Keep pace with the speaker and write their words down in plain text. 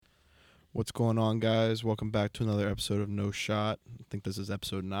What's going on, guys? Welcome back to another episode of No Shot. I think this is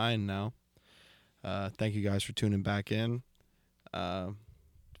episode 9 now. Thank you guys for tuning back in. Don't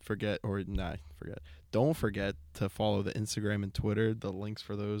forget to follow the Instagram and Twitter. The links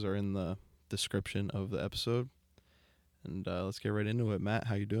for those are in the description of the episode. And let's get right into it. Matt,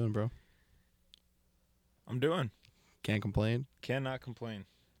 how you doing, bro? I'm doing. Can't complain? Cannot complain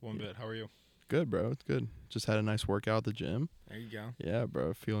one bit. How are you? Good, bro. It's good. Just had a nice workout at the gym. There you go. Yeah,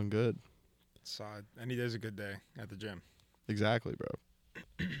 bro. Feeling good. Solid. Any day's a good day at the gym. Exactly,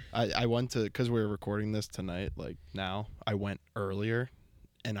 bro. I went to, because we were recording this tonight, like now, I went earlier,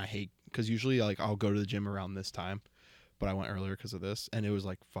 and I hate, because usually like I'll go to the gym around this time, but I went earlier because of this, and it was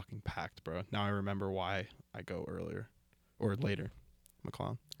like fucking packed, bro. Now I remember why I go earlier, or later,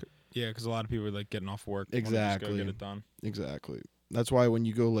 McClown. Yeah, because a lot of people are like getting off work. Exactly. Just go get it done. Exactly. That's why when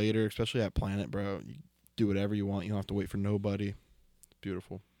you go later, especially at Planet, bro, you do whatever you want. You don't have to wait for nobody. It's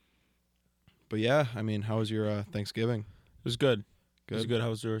beautiful. But yeah, I mean, how was your Thanksgiving? It was good. Good. It was good. How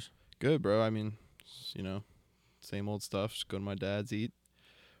was yours? Good, bro. I mean, same old stuff. Just go to my dad's, eat,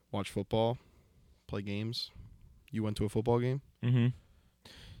 watch football, play games. You went to a football game? Mm-hmm.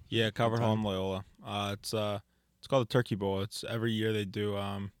 Yeah, Calvert What Hall time? and Loyola. It's called the Turkey Bowl. It's every year they do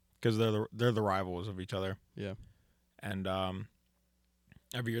because they're the rivals of each other. Yeah. And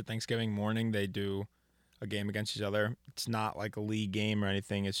every year Thanksgiving morning they do a game against each other. It's not like a league game or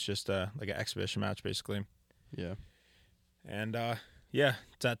anything. It's just like an exhibition match basically. Yeah. And yeah,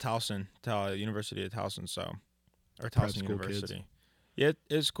 it's at Towson, University of Towson, or Prep Towson school University. kids. Yeah,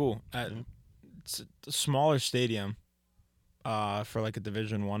 it's cool. Yeah. It's a smaller stadium. For like a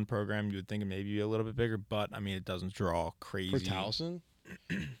Division I program, you would think it may be a little bit bigger, but I mean it doesn't draw crazy. For Towson?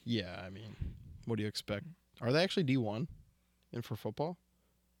 Yeah, I mean, what do you expect? Are they actually D1 in for football?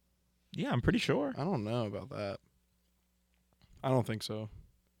 Yeah, I'm pretty sure. I don't know about that. I don't think so.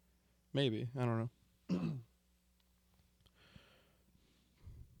 Maybe. I don't know.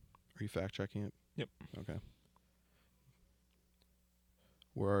 Are you fact checking it? Yep. Okay.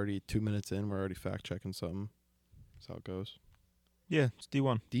 We're already 2 minutes in. We're already fact checking something. That's how it goes. Yeah, it's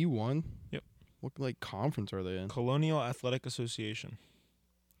D1. D1? Yep. What like conference are they in? Colonial Athletic Association.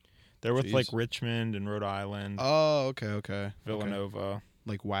 They're with like Jeez. Richmond and Rhode Island, Oh, okay. Okay. Villanova,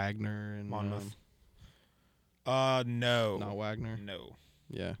 Like Wagner and Monmouth. Not No. Wagner. No.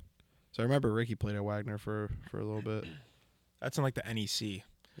 Yeah. So I remember Ricky played at Wagner for a little bit. That's in like the NEC.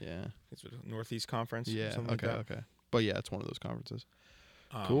 Yeah. It's the Northeast Conference. or Yeah. something Okay. like that. Okay. But yeah, it's one of those conferences.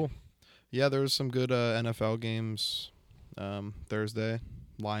 Um, Cool. Yeah, there was some good NFL games Thursday.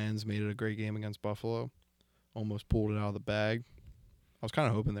 Lions made it a great game against Buffalo. Almost pulled it out of the bag. I was kind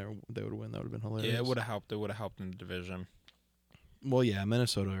of hoping they would win. That would have been hilarious. Yeah, it would have helped. It would have helped in the division. Well, yeah,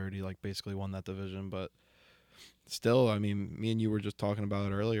 Minnesota already like basically won that division, but still, I mean, me and you were just talking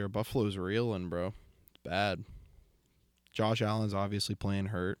about it earlier. Buffalo's reeling, bro. It's bad. Josh Allen's obviously playing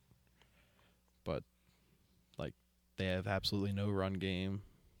hurt, but like they have absolutely no run game.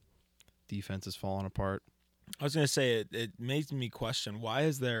 Defense is falling apart. I was gonna say it makes me question why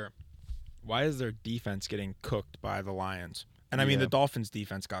is their defense getting cooked by the Lions? And I mean Yeah. the Dolphins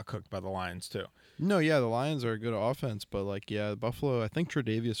defense got cooked by the Lions too. No, yeah, the Lions are a good offense, but like, yeah, Buffalo. I think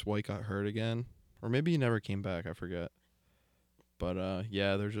Tre'Davious White got hurt again, or maybe he never came back. I forget. But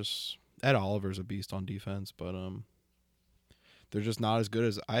yeah, they're just Ed Oliver's a beast on defense, but they're just not as good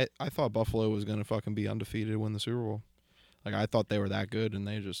as I thought Buffalo was gonna fucking be undefeated, win the Super Bowl. Like I thought they were that good, and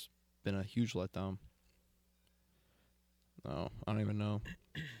they just been a huge letdown. No, I don't even know.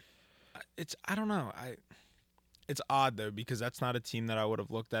 I don't know. It's odd though because that's not a team that I would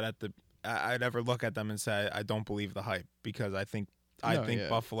have looked at the. I'd ever look at them and say I don't believe the hype because I think No, yeah.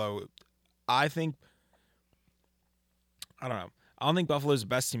 Buffalo. I don't know. I don't think Buffalo's the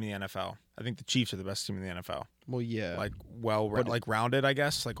best team in the NFL. I think the Chiefs are the best team in the NFL. Well, yeah, Like But- rounded, I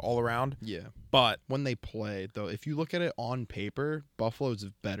guess, like all around. yeah. But When they play, though, if you look at it on paper, Buffalo's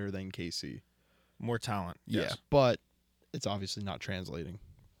better than KC. more talent. Yeah, Yes. but it's obviously not translating.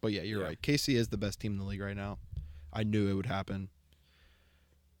 But yeah, you're Yeah. right. KC is the best team in the league right now. I knew it would happen.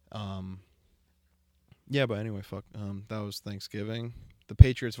 Yeah, but anyway, that was Thanksgiving. The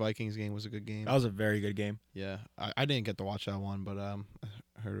Patriots Vikings game was a good game. That was a very good game. Yeah, I didn't get to watch that one, but I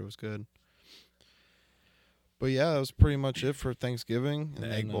heard it was good. But yeah, that was pretty much it for Thanksgiving. The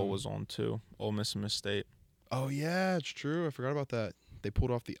And Egg then, Bowl was on too. Ole Miss and Miss State. Oh yeah, it's true. I forgot about that. They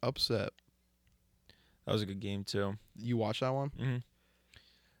pulled off the upset. That was a good game too. You watched that one? Mm-hmm.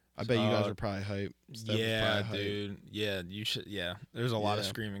 I bet you guys were probably hyped. Steph was Yeah, probably hyped. dude. Yeah, you should. Yeah, there's a lot of Yeah.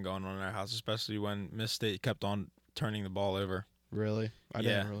 screaming going on in our house, especially when Miss State kept on turning the ball over. Really? I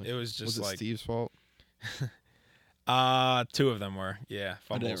yeah, didn't really. it was just Was it like Steve's fault? Two of them were, yeah,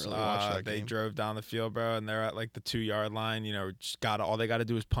 I didn't fumbles. really watch that They game. drove down the field, bro, and they're at like the 2 yard line. All they got to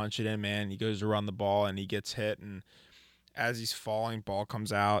do is punch it in, man. He goes to run the ball and he gets hit, and as he's falling, ball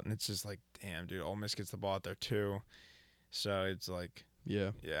comes out, and it's just like, damn, dude, Ole Miss gets the ball out there too. So it's like,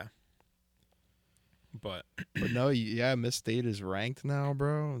 Yeah. yeah, but But no, yeah, Miss State is ranked now,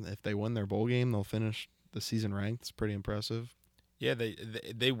 bro. If they win their bowl game, they'll finish the season ranked. It's pretty impressive. yeah,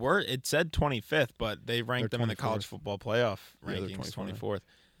 they were. It said 25th, but they ranked They're them in the college 24th. football playoff Yeah, they're rankings 24th. 24th.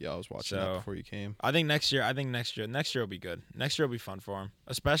 Yeah, I was watching that So- before you came. I think next year will be good. Next year will be fun for them,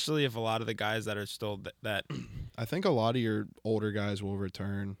 especially if a lot of the guys that are still that. I think a lot of your older guys will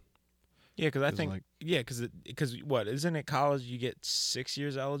return. Yeah, because I 'Cause, think like, because what isn't it college? You get 6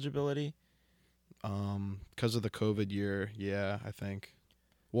 years eligibility. because of the COVID year, yeah, I think.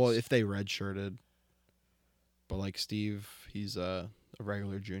 Well, if they redshirted, but like Steve, he's a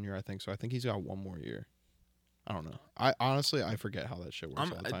regular junior, I think. So I think he's got one more year. I don't know. I honestly I forget how that shit works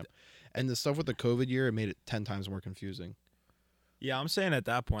all the time. And the stuff with the COVID year, it made it 10 times more confusing. Yeah, I'm saying at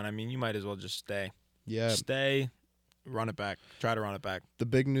that point, I mean, you might as well just stay. Yeah, Stay, run it back. Try to run it back. the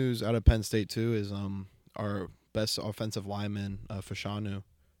big news out of Penn State too is our best offensive lineman, Fashanu.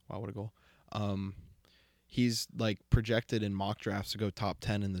 Wow, what a goal. He's like projected in mock drafts to go top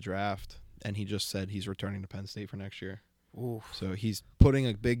 10 in the draft, and he just said he's returning to Penn State for next year. Ooh, So he's putting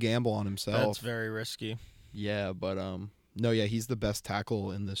a big gamble on himself. that's very risky. Yeah, but no, yeah, he's the best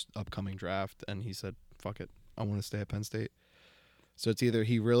tackle in this upcoming draft, and he said, "Fuck it, I want to stay at Penn State." So it's either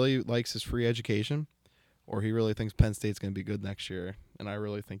he really likes his free education, or he really thinks Penn State's going to be good next year, and I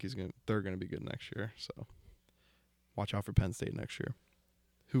really think they're going to be good next year. So watch out for Penn State next year,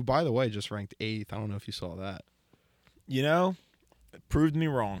 who, by the way, just ranked 8th. I don't know if you saw that. You know, it proved me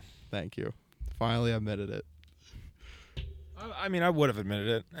wrong. Thank you. Finally admitted it. I mean, I would have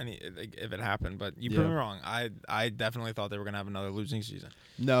admitted it if it happened, but you proved Yeah. me wrong. I definitely thought they were gonna have another losing season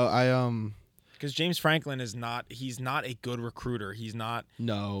No, because James Franklin he's not a good recruiter. He's not.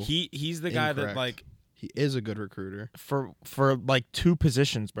 no, He's the guy that Incorrect. like he is a good recruiter. for like 2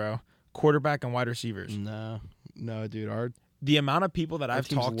 positions, bro, quarterback and wide receivers. No, dude, The amount of people that Our I've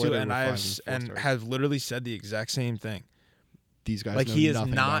team's talked to littered and with I have 5 and 4 and stars. have literally said the exact same thing. these guys Like know he is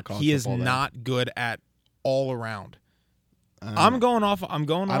nothing about not college he is football then. not good at all around. Uh, I'm going off I don't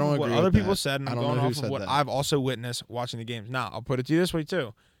of what agree other with people that. said, and I I'm don't going know who off of said what that. I've also witnessed watching the games. Now, I'll put it to you this way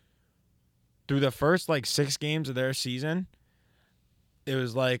too. Through the first like 6 games of their season, it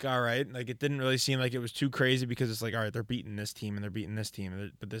was like, all right, like it didn't really seem like it was too crazy because it's like, all right, they're beating this team and they're beating this team,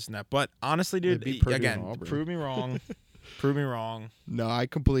 and but this and that. But honestly, dude, They beat Purdue and again, Auburn. prove me wrong. Prove me wrong. No, I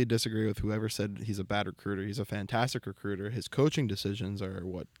completely disagree with whoever said he's a bad recruiter. He's a fantastic recruiter. His coaching decisions are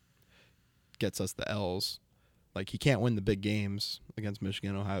what gets us the L's. Like, he can't win the big games against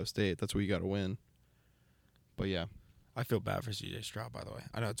Michigan, Ohio State. That's what you got to win. But, yeah. I feel bad for CJ Stroud, by the way.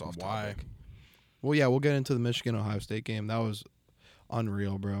 I know it's off Why? topic. Well, yeah, we'll get into the Michigan-Ohio State game. That was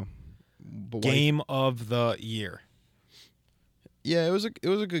unreal, bro. But Game of the year yeah, it was a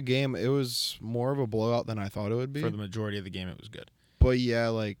good game. It was more of a blowout than I thought it would be. for the majority of the game. It was good. But yeah,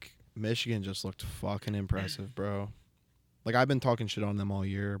 like Michigan just looked fucking impressive, bro. Like I've been talking shit on them all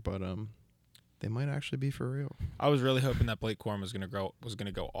year, but they might actually be for real. I was really hoping that Blake Corum was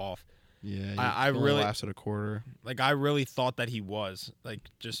gonna go off. Yeah, I he only really- lasted a quarter. Like I really thought that he was like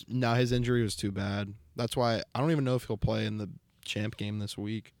just No, his injury was too bad. That's why I don't even know if he'll play in the champ game this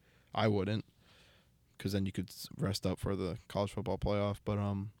week. I wouldn't, because then you could rest up for the college football playoff. But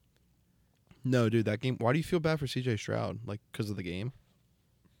no, dude, that game. Why do you feel bad for C.J. Stroud? Like because of the game?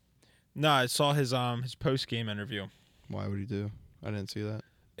 no. I saw his post game interview. Why would he do? I didn't see that.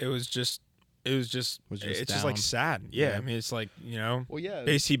 It was just Was just it's just like down. sad. Yeah, Yeah. I mean it's like Well, yeah.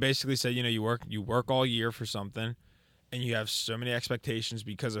 he basically said you work all year for something, and you have so many expectations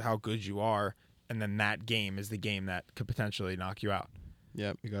because of how good you are, and then that game is the game that could potentially knock you out.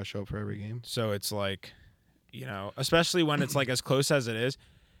 Yep, you gotta show up for every game. So it's like, especially when it's like as close as it is.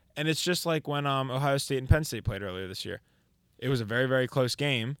 And it's just like when Ohio State and Penn State played earlier this year. It was a very, very close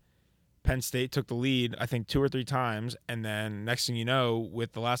game. Penn State took the lead, I think, 2 or 3 times. And then next thing you know,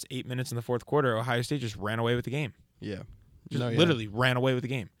 with the last 8 minutes in the fourth quarter, Ohio State just ran away with the game. Yeah, Just No, yeah. literally ran away with the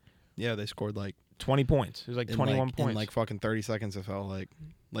game. Yeah, they scored like 20 points. It was like in 21 like, points. in like fucking 30 seconds. It felt like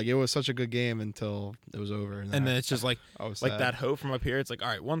it was such a good game until it was over. and then it's just like I was like sad. that hope from up here. It's like, all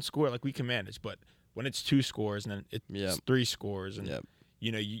right, 1 score, like we can manage. But when it's 2 scores and then it's Yeah. 3 scores and Yep.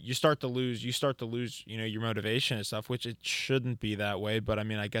 you start to lose your motivation and stuff, which it shouldn't be that way, but I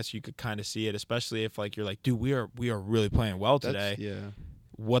mean I guess you could kind of see it, especially if like you're like, dude, we are really playing well today. Yeah,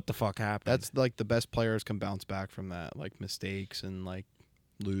 What the fuck happened? that's like the best players can bounce back from that, like mistakes and like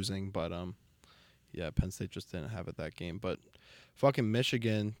losing. But yeah, Penn State just didn't have it that game. But fucking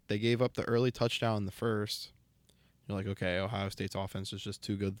Michigan, they gave up the early touchdown in the first. You're like, okay, Ohio State's offense is just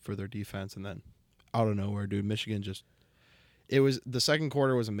too good for their defense. And then out of nowhere, dude, Michigan just – it was – the second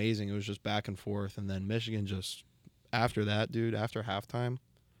quarter was amazing. It was just back and forth. And then Michigan just – after that, dude, after halftime,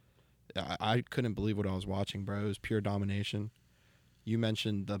 I couldn't believe what I was watching, bro. It was pure domination. You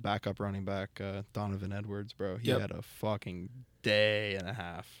mentioned the backup running back, Donovan Edwards, bro. He had a fucking day and a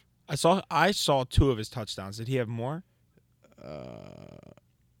half. I saw 2 of his touchdowns. Did he have more?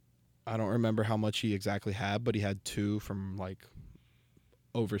 I don't remember how much he exactly had, but he had 2 from like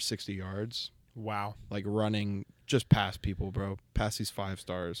over 60 yards. Wow. Like running just past people, bro. Past these 5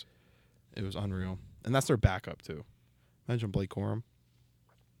 stars. It was unreal. And that's their backup too. Imagine Blake Corum.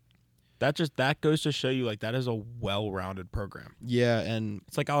 That goes to show you, like, that is a well-rounded program. Yeah, and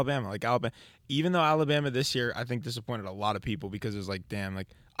it's like Alabama. Like Alabama, even though Alabama this year, I think disappointed a lot of people because it was like, damn, like,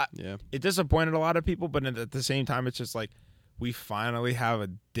 it disappointed a lot of people. But at the same time, it's just like we finally have a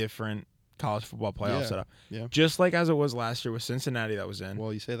different college football playoff setup. Yeah, just like as it was last year with Cincinnati that was in.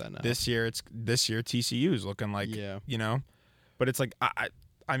 Well, you say that now. This year TCU is looking like, you know, but it's like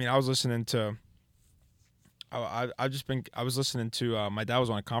I mean, I was listening to. I was listening to my dad was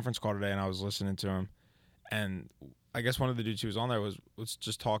on a conference call today, and I was listening to him, and I guess one of the dudes who was on there was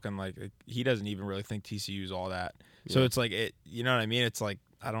just talking like he doesn't even really think TCU is all that. Yeah. So it's like you know what I mean? It's like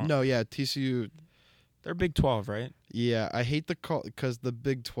I don't. No, yeah, TCU, they're Big 12, right? Yeah, I hate the call because the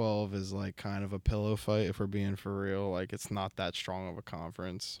Big 12 is like kind of a pillow fight. If we're being for real, like it's not that strong of a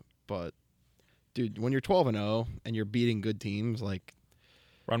conference. But dude, when you're 12-0 and you're beating good teams, like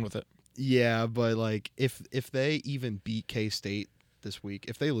run with it. Yeah, but like if they even beat K-State this week,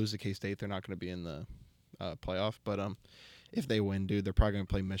 if they lose to K-State, they're not going to be in the playoff. But if they win, dude, they're probably going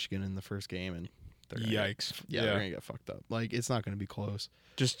to play Michigan in the first game, and they're gonna yikes. They're going to get fucked up. Like it's not going to be close.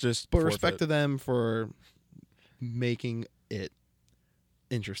 Just but respect to them for making it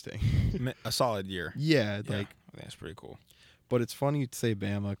interesting. A solid year. Yeah, like I think that's pretty cool. But it's funny to say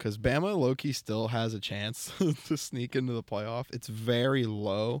Bama because Bama low-key still has a chance to sneak into the playoff. It's very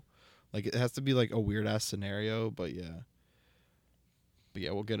low. Like, it has to be, like, a weird-ass scenario, but yeah. But,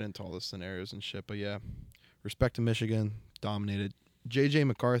 yeah, we'll get into all the scenarios and shit. But, yeah, respect to Michigan, dominated. J.J.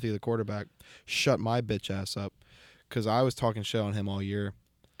 McCarthy, the quarterback, shut my bitch ass up because I was talking shit on him all year.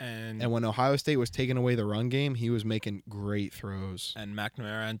 And when Ohio State was taking away the run game, he was making great throws. And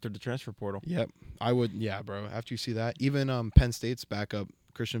McNamara entered the transfer portal. Yep. Yeah, bro. After you see that, even Penn State's backup,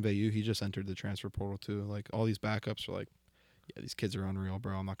 Christian Veilleux, he just entered the transfer portal, too. Like, all these backups are like, yeah, these kids are unreal,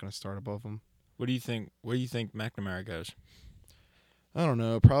 bro. I'm not going to start above them. What do you think? Where do you think McNamara goes? I don't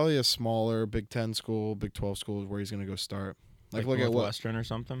know. Probably a smaller Big 10 school, Big 12 school is where he's going to go start. Like look at Western or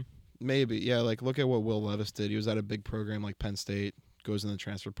something? Maybe. Yeah, like look at what Will Levis did. He was at a big program like Penn State, goes in the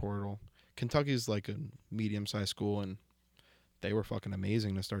transfer portal. Kentucky's like a medium-sized school, and they were fucking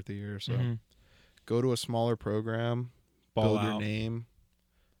amazing to start the year. So go to a smaller program, build your name.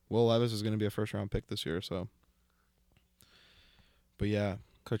 Will Levis is going to be a first-round pick this year, so. But yeah,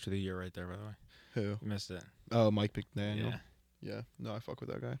 coach of the year right there, by the way. Who? You missed it. Oh, Mike McDaniel. Yeah. No, I fuck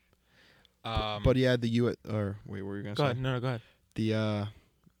with that guy. But yeah, wait, what were you gonna say? Go ahead. No, go ahead.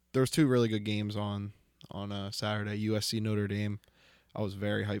 There was 2 really good games on Saturday. USC Notre Dame. I was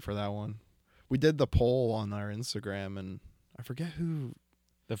very hyped for that one. We did the poll on our Instagram, and I forget who.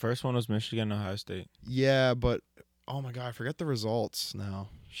 The first one was Michigan, Ohio State. Yeah, but oh my god, I forget the results now.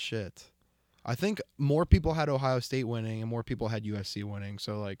 Shit. I think more people had Ohio State winning and more people had USC winning.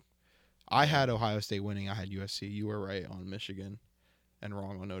 So, like, I had Ohio State winning. I had USC. You were right on Michigan and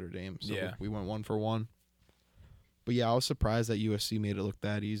wrong on Notre Dame. So, we went 1 for 1. But, yeah, I was surprised that USC made it look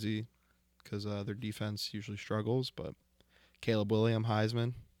that easy because their defense usually struggles. But Caleb Williams,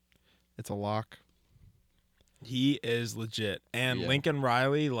 Heisman, it's a lock. He is legit. And Lincoln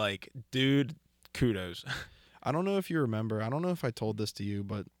Riley, like, dude, kudos. I don't know if you remember. I don't know if I told this to you,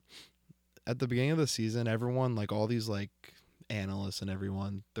 but at the beginning of the season, everyone, like all these like analysts and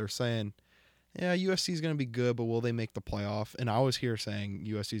everyone, they're saying, yeah, USC is going to be good, but will they make the playoff? And I was here saying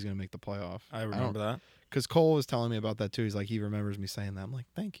USC is going to make the playoff. I remember that. Because Cole was telling me about that too. He's like, he remembers me saying that. I'm like,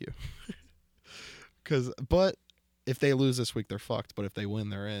 thank you. But if they lose this week, they're fucked. But if they win,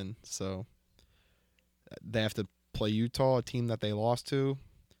 they're in. So they have to play Utah, a team that they lost to.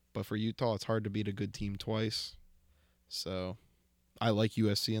 But for Utah, it's hard to beat a good team twice. So I like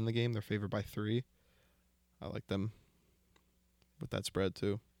USC in the game. They're favored by 3. I like them with that spread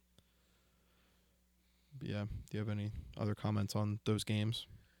too. But yeah. Do you have any other comments on those games?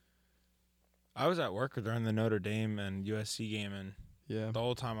 I was at work during the Notre Dame and USC game, and the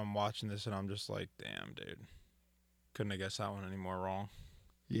whole time I'm watching this, and I'm just like, damn, dude. Couldn't have guessed that one any more wrong.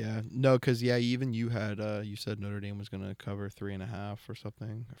 Yeah, no, because even you had you said Notre Dame was gonna cover 3.5 or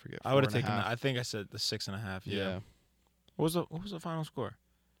something. I forget. I would have 4.5. taken that. I think I said the 6.5. Yeah. What was the final score?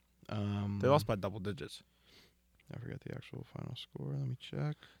 They lost by double digits. I forget the actual final score. Let me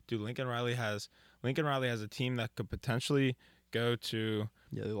check. Dude, Lincoln Riley has a team that could potentially go to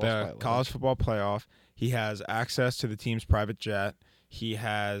Yeah, they lost by the college football playoff. He has access to the team's private jet. He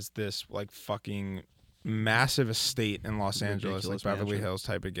has this like fucking massive estate in Los Angeles, like Ridiculous Beverly mansion. Hills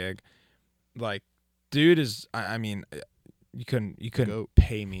type of gig. Like, dude is. I mean, you couldn't Goat.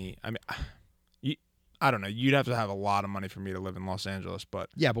 pay me. I mean, I don't know. You'd have to have a lot of money for me to live in Los Angeles, but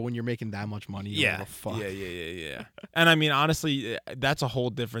Yeah, but when you're making that much money, you don't give a fuck. yeah. And I mean, honestly, that's a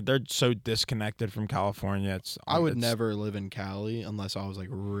whole different. They're so disconnected from California. I would never live in Cali unless I was like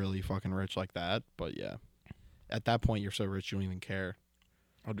really fucking rich like that. But yeah, at that point, you're so rich you don't even care.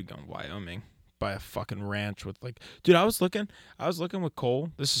 I'd be going to Wyoming, buy a fucking ranch with like, dude. I was looking with Cole.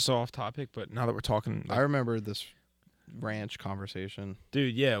 This is so off topic, but now that we're talking, I remember this ranch conversation.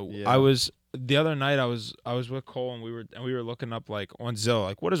 dude. Yeah, Yeah. I was the other night. I was with Cole and we were looking up like on Zillow,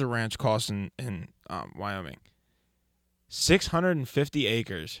 like what does a ranch cost in Wyoming? 650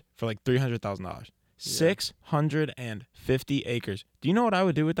 acres for like $300,000. 650 acres. Do you know what I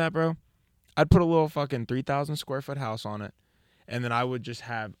would do with that, bro? I'd put a little fucking 3,000 square foot house on it, and then I would just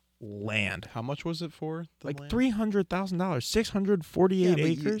have land. How much was it for? Like land? $300,000, 648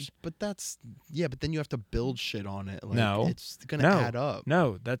 acres. But then you have to build shit on it. Like, No. it's gonna add up.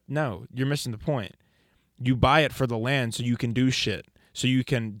 No, you're missing the point. You buy it for the land so you can do shit. So you're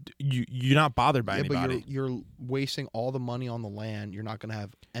not bothered by anybody. But you're wasting all the money on the land. You're not gonna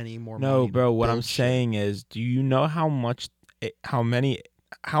have any more money. No, to bro. What I'm build shit. saying is, do you know how much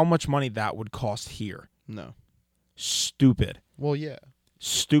money that would cost here? No. Stupid. Well, yeah.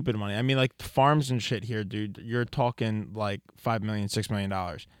 Stupid money. I mean, like the farms and shit here, dude. You're talking like $5 million, $6 million.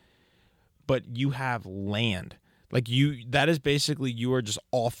 But you have land. Like that is basically you are just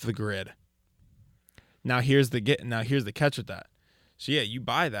off the grid. Now here's the catch with that. So yeah, you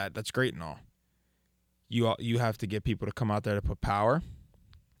buy that. That's great and all. You have to get people to come out there to put power,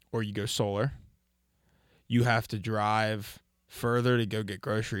 or you go solar. You have to drive further to go get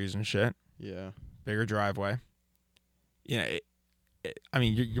groceries and shit. Yeah. Bigger driveway. Yeah. I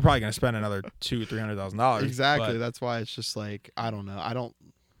mean, you're probably gonna spend another $200,000-$300,000. Exactly. That's why it's just like I don't know. I don't.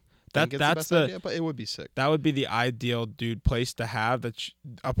 Think it's That's the best idea, but it would be sick. That would be the ideal place to have.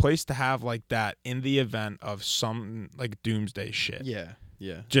 A place to have like that in the event of some like doomsday shit. Yeah.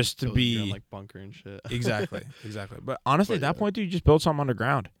 Yeah. Just to Build be your own, like bunker and shit. exactly. But honestly, But at that yeah. point, dude, you just build something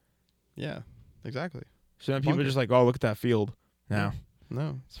underground. Yeah. Exactly. So then people Bunker. are just like, oh, look at that field. No,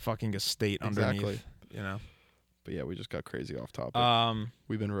 No. it's a fucking estate Exactly. underneath. You know. But yeah, we just got crazy off topic.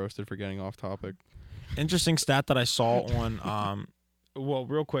 We've been roasted for getting off topic. Interesting stat that I saw on well,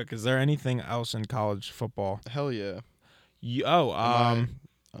 real quick, is there anything else in college football? Hell yeah.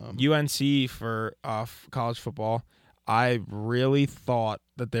 UNC for college football. I really thought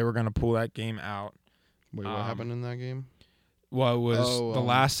that they were going to pull that game out. Wait, what happened in that game? Well, it was the Oh,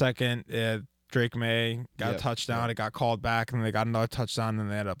 last second. Drake May got a Yep, touchdown. yep. It got called back, and then they got another touchdown,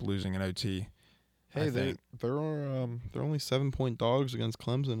 and they ended up losing an OT. Hey, I they're think. they're only 7-point dogs against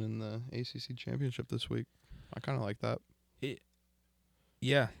Clemson in the ACC championship this week. I kind of like that.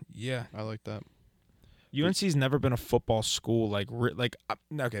 Yeah. I like that. UNC's never been a football school okay,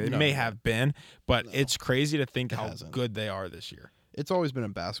 they No. may have been, but No. it's crazy to think It how hasn't. good they are this year. It's always been a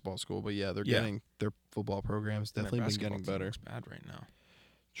basketball school, but yeah, they're Yeah. getting their football programs Their definitely been basketball getting team better. looks bad right now.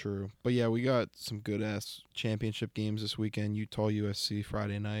 True. But yeah, we got some good ass championship games this weekend. Utah USC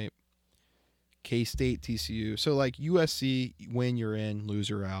Friday night. K-State TCU. So like USC, win you're in, lose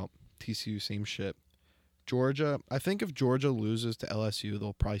you're out. TCU same shit. Georgia, I think if Georgia loses to LSU,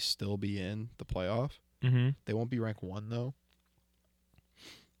 they'll probably still be in the playoff. Mm-hmm. They won't be ranked 1 though.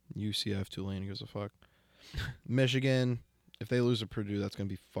 UCF, Tulane, who gives a fuck. Michigan, if they lose to Purdue, that's gonna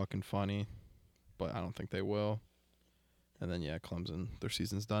be fucking funny. But I don't think they will. And then yeah, Clemson, their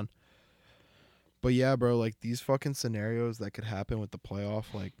season's done. But yeah, bro, like these fucking scenarios that could happen with the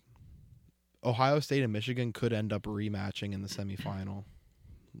playoff, like Ohio State and Michigan could end up rematching in the semifinal.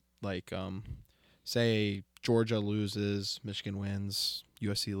 Like, say Georgia loses, Michigan wins,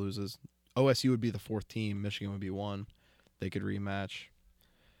 USC loses. OSU would be the 4th team, Michigan would be 1. They could rematch.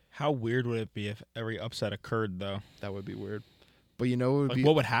 How weird would it be if every upset occurred, though? That would be weird. But you know what would Like, be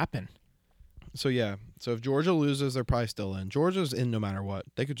what would happen? So yeah, so if Georgia loses, they're probably still in. Georgia's in no matter what.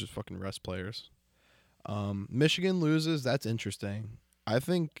 They could just fucking rest players. Michigan loses, that's interesting. I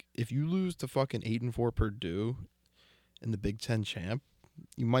think if you lose to fucking 8-4 Purdue in the Big Ten champ,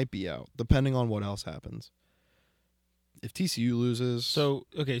 you might be out, depending on what else happens. if TCU loses,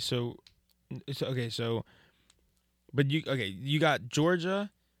 but you got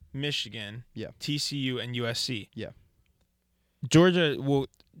Georgia, Michigan, Yeah. TCU, and USC. Yeah. Georgia will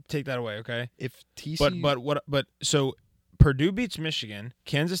take that away, okay? if TCU, So Purdue beats Michigan,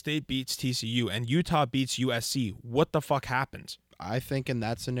 Kansas State beats TCU, and Utah beats USC. What the fuck happens? I think in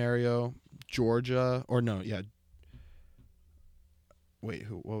that scenario, Georgia or no, yeah. Wait,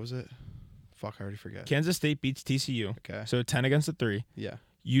 what was it? Fuck, I already forget. Kansas State beats TCU, Okay. so 10 against the 3. Yeah.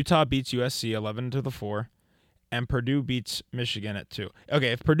 Utah beats USC 11 to the 4, and Purdue beats Michigan at 2.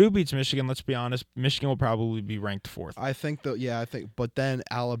 Okay, if Purdue beats Michigan, let's be honest, Michigan will probably be ranked 4th. I think but then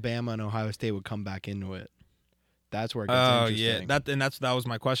Alabama and Ohio State would come back into it. That's where it gets interesting. That was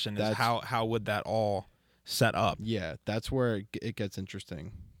my question. Is how would that all set up? Yeah, that's where it gets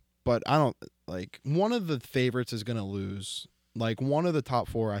interesting. But I don't one of the favorites is gonna lose. Like one of the top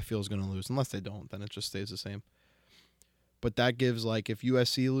 4, I feel is gonna lose. Unless they don't, then it just stays the same. But that gives if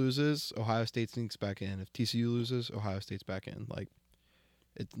USC loses, Ohio State sneaks back in. If TCU loses, Ohio State's back in.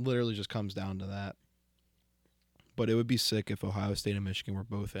 It literally just comes down to that. But it would be sick if Ohio State and Michigan were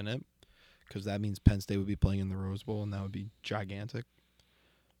both in it, because that means Penn State would be playing in the Rose Bowl, and that would be gigantic.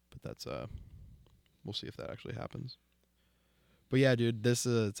 But that's we'll see if that actually happens. But yeah, dude, it's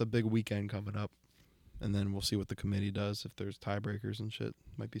a big weekend coming up, and then we'll see what the committee does if there's tiebreakers and shit.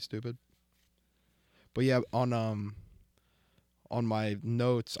 Might be stupid. But yeah, on my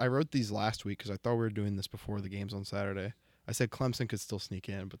notes, I wrote these last week because I thought we were doing this before the games on Saturday. I said Clemson could still sneak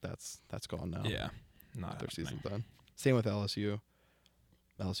in, but that's gone now. Yeah, not their happening. season's done. Same with LSU.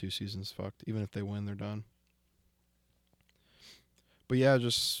 LSU season's fucked. Even if they win, they're done. But yeah,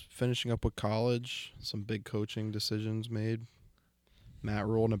 just finishing up with college. Some big coaching decisions made. Matt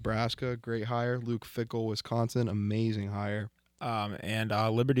Rule, Nebraska, great hire. Luke Fickell, Wisconsin, amazing hire. And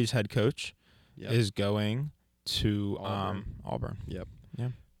Liberty's head coach is going to Auburn. Yep. Yeah.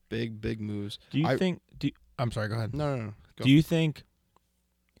 Big moves. I'm sorry, go ahead. No. Go. Do you think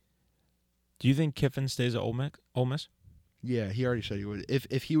Kiffin stays at Ole Miss? Yeah, he already said he would.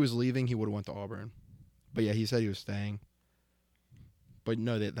 If he was leaving, he would have went to Auburn. But yeah, he said he was staying. But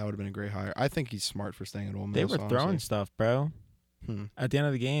no, that would have been a great hire. I think he's smart for staying at Ole Miss. They were throwing stuff, bro. At the end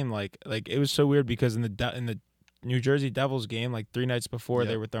of the game, like it was so weird because in the New Jersey Devils game, 3 nights before,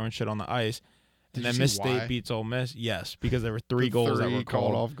 they were throwing shit on the ice. And then Miss State beats Ole Miss. Yes, because there were 3 goals that were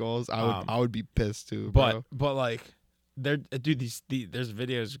called off goals. I would be pissed too, bro. But there's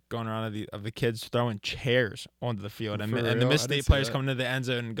videos going around of the kids throwing chairs onto the field, and the Miss State players coming to the end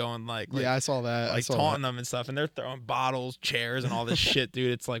zone and going I saw that, taunting them and stuff, and they're throwing bottles, chairs, and all this shit,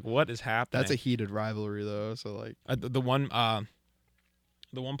 dude. It's what is happening? That's a heated rivalry though. So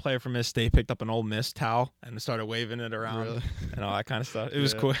the one player from Miss State picked up an Ole Miss towel and started waving it around and all that kind of stuff. It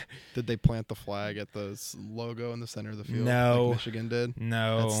was cool. Did they plant the flag at the logo in the center of the field? No. Like Michigan did?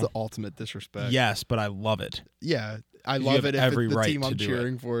 No. That's the ultimate disrespect. Yes, but I love it. Yeah. I love it if the right team I'm do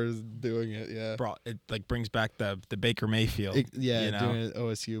cheering for is doing it. Yeah. It brings back the Baker Mayfield. Doing it at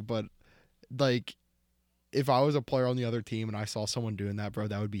OSU. But if I was a player on the other team and I saw someone doing that, bro,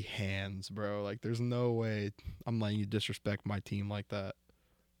 that would be hands, bro. There's no way I'm letting you disrespect my team like that.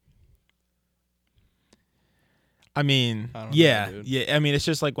 I mean, I mean, it's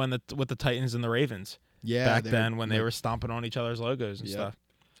just like with the Titans and the Ravens. Yeah, back then when they were stomping on each other's logos and stuff.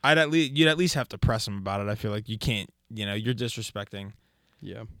 You'd at least have to press them about it. I feel like you can't. You're disrespecting.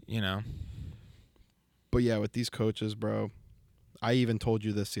 Yeah. But yeah, with these coaches, bro, I even told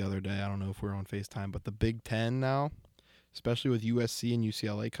you this the other day. I don't know if we were on FaceTime, but the Big Ten now, especially with USC and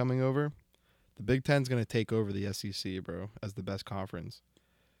UCLA coming over, the Big Ten's gonna take over the SEC, bro, as the best conference.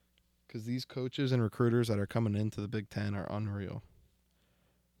 Because these coaches and recruiters that are coming into the Big Ten are unreal.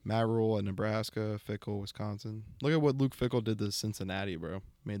 Matt Rule at Nebraska, Fickell, Wisconsin. Look at what Luke Fickell did to Cincinnati, bro.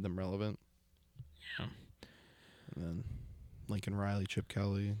 Made them relevant. Yeah. And then Lincoln Riley, Chip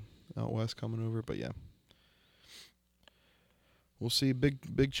Kelly out west coming over. But yeah. We'll see.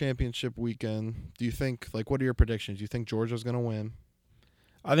 Big championship weekend. Do you think, what are your predictions? Do you think Georgia's going to win?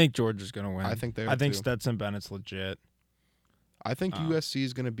 I think Georgia's going to win. I think they are I think too. Stetson Bennett's legit. I think USC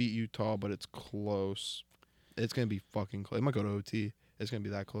is going to beat Utah, but it's close. It's going to be fucking close. It might go to OT. It's going to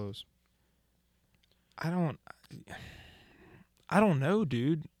be that close. I don't know,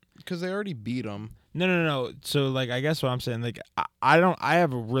 dude. Because they already beat them. No. So, I guess what I'm saying, I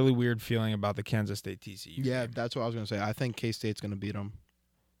have a really weird feeling about the Kansas State TCU Yeah, game. that's what I was going to say. I think K-State's going to beat them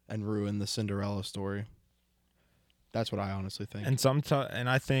and ruin the Cinderella story. That's what I honestly think. And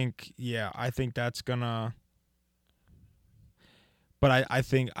I think that's going to... But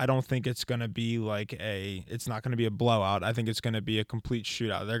I don't think it's gonna be like it's not gonna be a blowout. I think it's gonna be a complete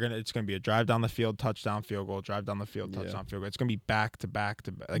shootout. It's gonna be a drive down the field, touchdown, field goal, drive down the field, touchdown, field goal. It's gonna be back to back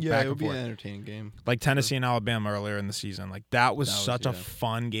to back, like back it'll and be forth. an entertaining game. Like Tennessee and Alabama earlier in the season. Like that was such a yeah.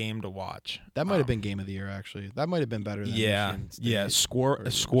 fun game to watch. That might have been game of the year, actually. That might have been better than Michigan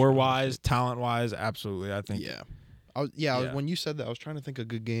State Score wise, talent wise, absolutely. I think. Yeah. When you said that, I was trying to think of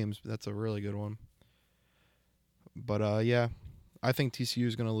good games. But that's a really good one. But yeah, I think TCU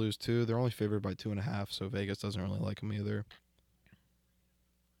is going to lose too. They're only favored by 2.5, so Vegas doesn't really like them either.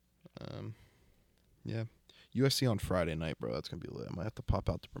 Yeah, USC on Friday night, bro. That's gonna be lit. I might have to pop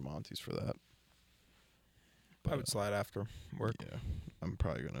out to Vermontes for that. I would slide after work. Yeah, I'm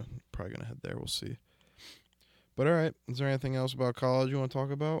probably gonna head there. We'll see. But all right, is there anything else about college you want to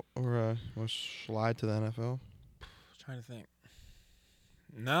talk about, or want to slide to the NFL? Trying to think.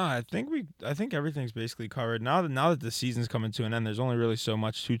 No, I think everything's basically covered. Now that the season's coming to an end, there's only really so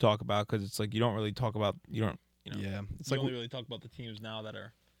much to talk about because it's like you don't really talk about Yeah, it's you like only really talk about the teams now that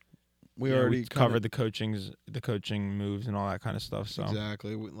are. we already covered the coaching moves and all that kind of stuff. So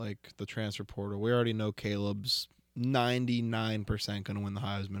exactly, like the transfer portal. We already know Caleb's 99% going to win the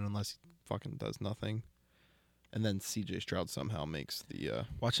Heisman unless he fucking does nothing. And then CJ Stroud somehow makes the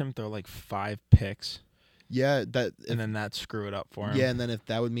watch him throw like 5 picks. Yeah, and then that screw it up for him. Yeah, and then if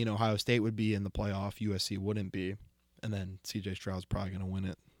that would mean Ohio State would be in the playoff, USC wouldn't be, and then CJ Stroud's probably going to win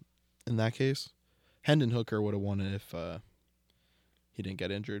it. In that case, Hendon Hooker would have won it if he didn't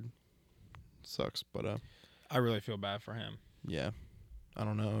get injured. Sucks, but I really feel bad for him. Yeah, I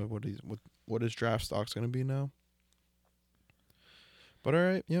don't know what his draft stock's going to be now. But all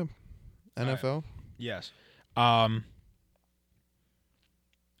right, yeah, NFL. Right. Yes. I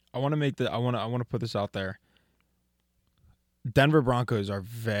want to put this out there. Denver Broncos are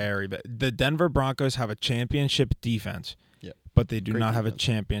very bad. The Denver Broncos have a championship defense. Yeah. But they do Great not have a defense.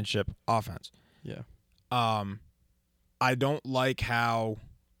 championship offense. Yeah. I don't like how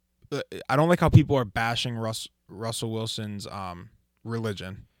people are bashing Russell Wilson's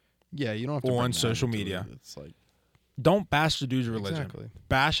religion. Yeah, you don't have to on bring that social into media. it. It's like Don't bash the dude's religion. exactly.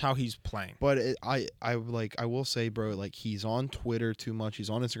 Bash how he's playing. But I will say, bro, like he's on Twitter too much. He's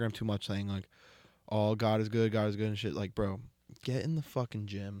on Instagram too much, saying like, "Oh, God is good, and shit." Like, bro, get in the fucking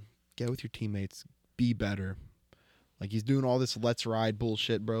gym, get with your teammates, be better. Like he's doing all this "let's ride"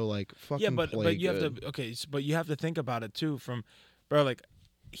 bullshit, bro. Like, fucking play you good. have to but you have to think about it too. From, bro, like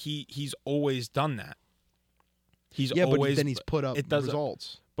he's always done that. But then he's put up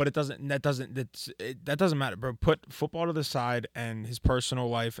results. But that doesn't matter, bro. Put football to the side and his personal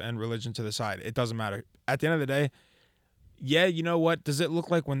life and religion to the side. It doesn't matter. At the end of the day, yeah, you know what? Does it look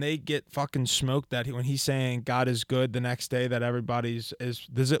like when they get fucking smoked that when he's saying God is good the next day that everybody's is?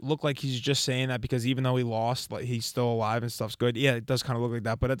 Does it look like he's just saying that because even though he lost, like he's still alive and stuff's good? Yeah, it does kind of look like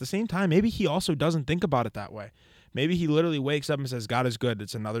that. But at the same time, maybe he also doesn't think about it that way. Maybe he literally wakes up and says, "God is good.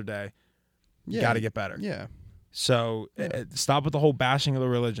 It's another day. You got to get better." Yeah. So stop with the whole bashing of the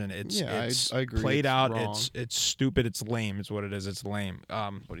religion. I agree. Played it's out. wrong. It's stupid. It's lame. It's what it is. It's lame.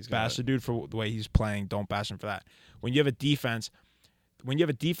 But he's bash the dude for the way he's playing. Don't bash him for that. When you have a defense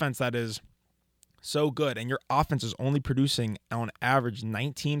that is so good and your offense is only producing on average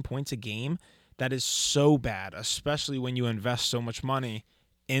 19 points a game, that is so bad. Especially when you invest so much money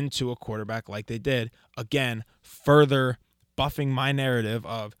into a quarterback like they did. Again, further buffing my narrative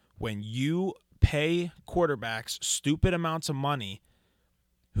of when you pay quarterbacks stupid amounts of money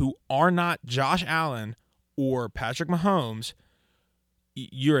who are not Josh Allen or Patrick Mahomes,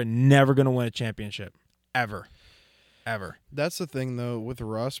 you're never going to win a championship. Ever. That's the thing, though, with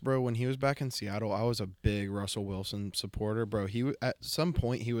Russ, bro. When he was back in Seattle, I was a big Russell Wilson supporter, bro. At some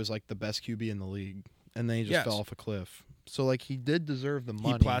point, he was like the best QB in the league, and then he just fell off a cliff. So, like, he did deserve the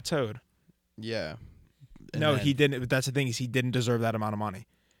money. He plateaued. Yeah. He didn't. That's the thing is he didn't deserve that amount of money.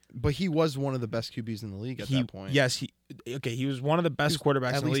 But he was one of the best QBs in the league at that point. Yes, he was one of the best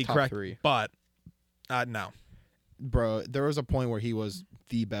quarterbacks in the league, top correct? 3. But no. Bro, there was a point where he was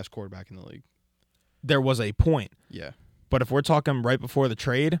the best quarterback in the league. There was a point. Yeah. But if we're talking right before the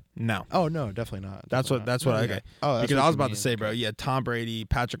trade, no. Oh no, definitely not. That's what okay. Oh, that's because what I was you about mean. to say, bro. Yeah, Tom Brady,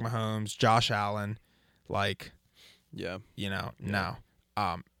 Patrick Mahomes, Josh Allen, like, yeah, no.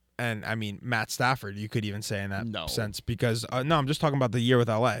 And I mean Matt Stafford, you could even say in that No. sense because no, I'm just talking about the year with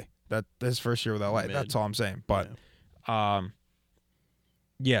LA. That his first year with LA. That's all I'm saying. But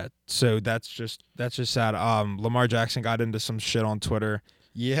yeah, so that's just sad. Lamar Jackson got into some shit on Twitter.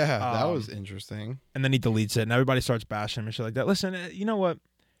 Yeah, that was interesting. And then he deletes it, and everybody starts bashing him and shit like that. Listen, you know what?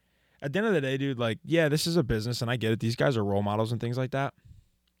 At the end of the day, dude, like, yeah, this is a business, and I get it. These guys are role models and things like that.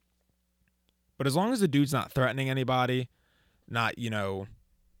 But as long as the dude's not threatening anybody, not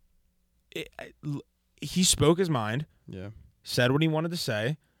he spoke his mind, Yeah. said what he wanted to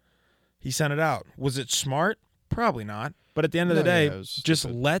say. He sent it out. Was it smart? Probably not. But at the end of the No, day, yeah, it was just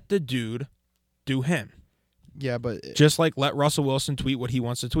stupid. let the dude do him. Yeah, but Just like let Russell Wilson tweet what he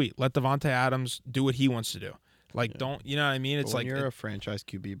wants to tweet. Let Devontae Adams do what he wants to do. Like, Yeah. don't, you know what I mean? It's when like, you're a franchise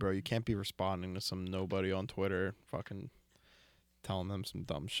QB, bro, you can't be responding to some nobody on Twitter fucking telling them some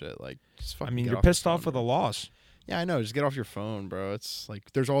dumb shit. Like, just I fucking mean, get you're off your pissed off phone, with a bro. loss. Yeah, I know. Just get off your phone, bro. It's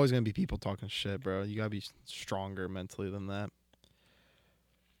like there's always gonna be people talking shit, bro. You gotta be stronger mentally than that.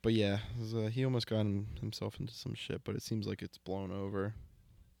 But yeah, he almost got himself into some shit, but it seems like it's blown over.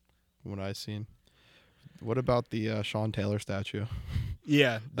 From what I've seen. What about the Sean Taylor statue?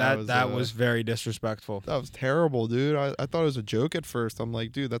 Yeah, That that was, was very disrespectful. That was terrible, dude. I thought it was a joke at first. I'm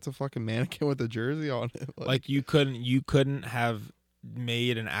like, dude, that's a fucking mannequin with a jersey on it. Like you couldn't have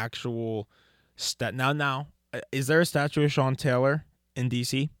made an actual now. Is there a statue of Sean Taylor in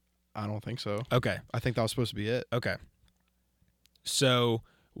DC? I don't think so. Okay. I think that was supposed to be it. Okay. So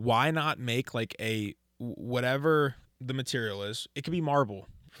why not make like a whatever the material is? It could be marble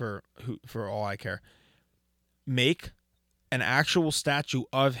for all I care. Make an actual statue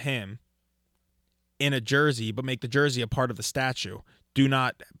of him in a jersey, but make the jersey a part of the statue. Do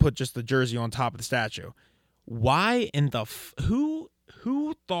not put just the jersey on top of the statue. Why in the who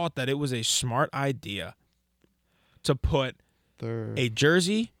thought that it was a smart idea to put a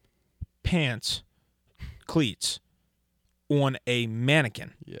jersey, pants, cleats on a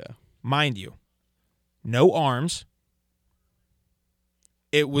mannequin? Yeah. Mind you, no arms.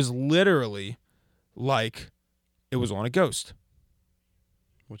 It was literally like it was on a ghost.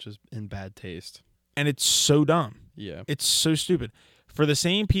 Which is in bad taste. And it's so dumb. Yeah. It's so stupid. For the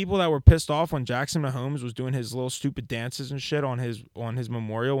same people that were pissed off when Jackson Mahomes was doing his little stupid dances and shit on his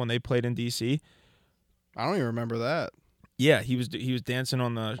memorial when they played in DC. I don't even remember that. Yeah, he was dancing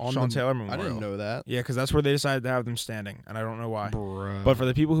on the Sean Taylor memorial. I didn't know that. Yeah, because that's where they decided to have them standing, and I don't know why. Bruh. But for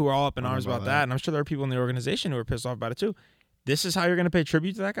the people who were all up in I don't arms know about about that, that. and I'm sure there are people in the organization who were pissed off about it too. This is how you're going to pay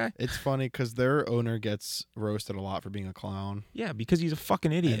tribute to that guy? It's funny because their owner gets roasted a lot for being a clown. Yeah, because he's a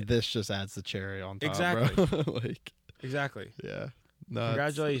fucking idiot. And this just adds the cherry on top, Exactly. bro. Like, Exactly. yeah. No,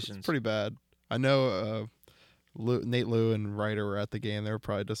 Congratulations. It's pretty bad. I know Nate Lou and Ryder were at the game. They were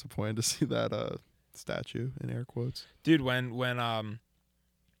probably disappointed to see that statue in air quotes. Dude, when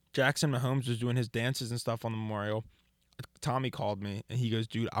Jackson Mahomes was doing his dances and stuff on the memorial, Tommy called me and he goes,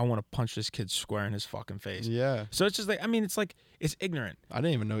 "Dude, I want to punch this kid square in his fucking face." Yeah. So it's just like, I mean, it's like it's ignorant. I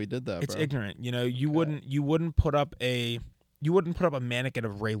didn't even know he did that, It's bro. ignorant. You know, you wouldn't put up a mannequin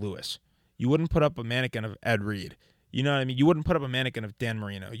of Ray Lewis. You wouldn't put up a mannequin of Ed Reed. You know what I mean? You wouldn't put up a mannequin of Dan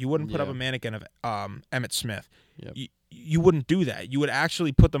Marino. You wouldn't put up Yeah. a mannequin of Emmitt Smith. Yep. You wouldn't do that. You would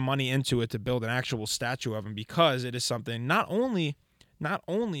actually put the money into it to build an actual statue of him, because it is something. Not only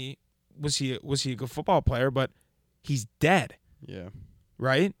was he a good football player, but he's dead, Yeah.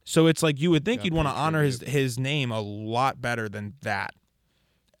 right? So it's like you would think Gotta you'd want to pay honor tribute. his name a lot better than that.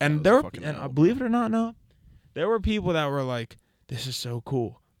 That And was there were, fucking and hell, believe it or not, no, there were people that were like, "This is so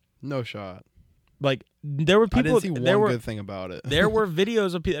cool." No shot. Like there were people. I didn't see one there were good thing about it. there were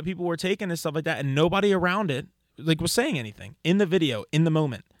videos of that people were taking and stuff like that, and nobody around it like was saying anything in the video in the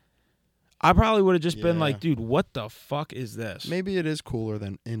moment. I probably would have just been Yeah. like, "Dude, what the fuck is this?" Maybe it is cooler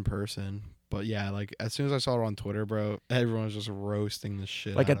than in person. But yeah, like as soon as I saw it on Twitter, bro, everyone was just roasting the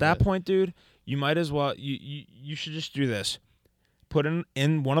shit. Like out at that of it. point, dude, you might as well you should just do this. Put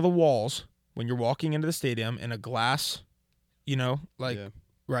in one of the walls when you're walking into the stadium in a glass, Yeah.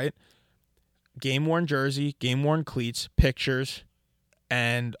 right? Game worn jersey, game worn cleats, pictures,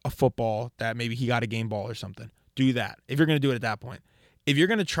 and a football that maybe he got a game ball or something. Do that if you're gonna do it at that point. If you're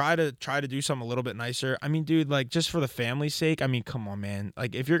gonna try to do something a little bit nicer, I mean, dude, like just for the family's sake, I mean, come on, man.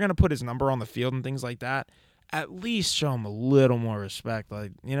 Like if you're gonna put his number on the field and things like that, at least show him a little more respect.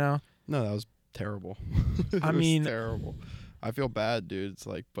 Like, you know. No, that was terrible. I It was mean- terrible. I feel bad, dude. It's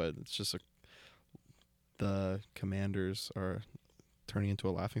like, but it's just the Commanders are turning into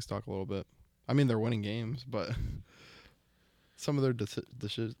a laughingstock a little bit. I mean, they're winning games, but some of their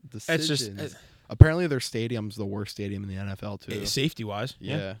decisions. It's just Apparently, their stadium's the worst stadium in the NFL too. safety wise.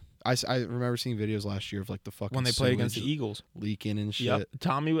 Yeah. I remember seeing videos last year of like the fucking When they played against the sewage Eagles. leaking and shit.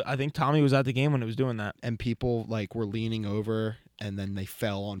 Yep. I think Tommy was at the game when it was doing that. And people like were leaning over and then they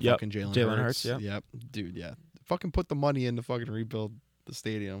fell on Yep. fucking Jalen Jalen Hurts. Hurts, Yep. Dude, yeah. Fucking put the money in to fucking rebuild the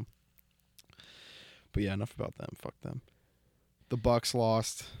stadium. But yeah, enough about them. Fuck them. The Bucks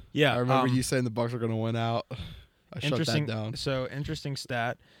lost. Yeah. I remember you saying the Bucks were going to win out. I shut that interesting down. So interesting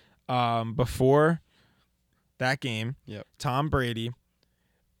stat. Before that game, Yep. Tom Brady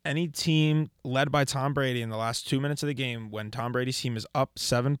any team led by Tom Brady in the last 2 minutes of the game, when Tom Brady's team is up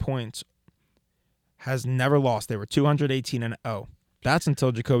 7 points, has never lost. They were 218-0. That's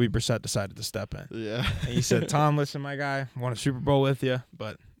until Jacoby Brissett decided to step in. Yeah. And he said, Tom, listen, my guy, I won a Super Bowl with you,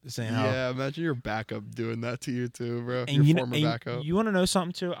 but this ain't how. Yeah, imagine your backup doing that to you too, bro. And Your former backup. You want to know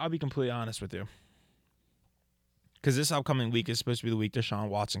something, too? I'll be completely honest with you. Because this upcoming week is supposed to be the week Deshaun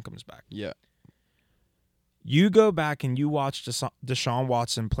Watson comes back. Yeah. You go back and you watch Deshaun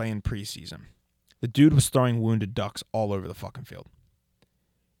Watson play in preseason. The dude was throwing wounded ducks all over the fucking field.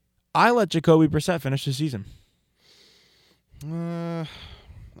 I let Jacoby Brissett finish the season. I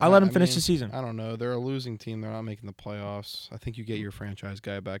let him finish the season. I don't know. They're a losing team. They're not making the playoffs. I think you get your franchise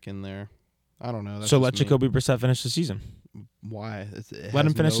guy back in there. I don't know. That's So just let me. Jacoby Brissett finish the season. Why? It Let has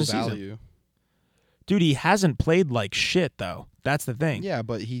him finish no the season. value. Dude, he hasn't played like shit, though. That's the thing. Yeah,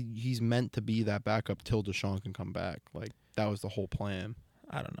 but he's meant to be that backup till Deshaun can come back. Like, that was the whole plan.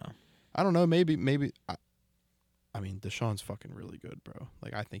 I don't know. I don't know. Maybe. I mean, Deshaun's fucking really good, bro.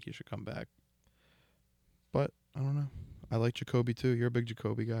 Like, I think he should come back. But I don't know. I like Jacoby too. You're a big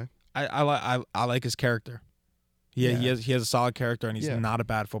Jacoby guy. I like his character. Yeah. He has a solid character, and he's Yeah. not a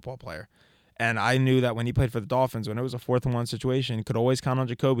bad football player. And I knew that when he played for the Dolphins, when it was a 4th-and-1 situation, you could always count on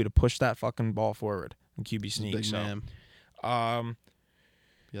Jacoby to push that fucking ball forward and QB He's a sneak. big So, man.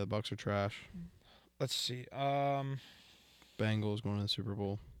 Yeah, the Bucks are trash. let's see. Bengals going to the Super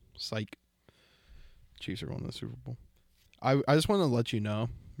Bowl. Psych. Chiefs are going to the Super Bowl. I just want to let you know.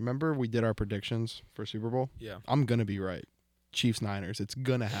 Remember we did our predictions for Super Bowl? Yeah. I'm going to be right. Chiefs Niners. It's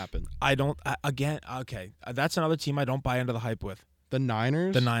going to happen. Okay. That's another team I don't buy into the hype with. The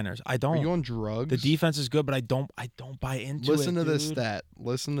Niners? The Niners. I Are don't. you on drugs? The defense is good, but I don't buy into it. Listen to this dude. stat.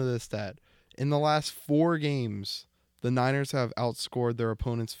 Listen to this stat. In the last 4 games, the Niners have outscored their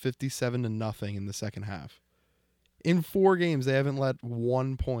opponents 57-0 in the second half. In 4 games, they haven't let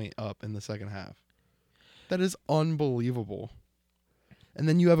 1 point up in the second half. That is unbelievable. And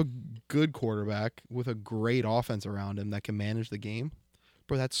then you have a good quarterback with a great offense around him that can manage the game.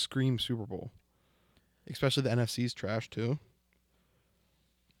 Bro, that screams Super Bowl. Especially the NFC's trash, too.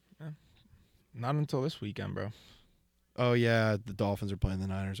 Not until this weekend, bro. Oh, yeah, the Dolphins are playing the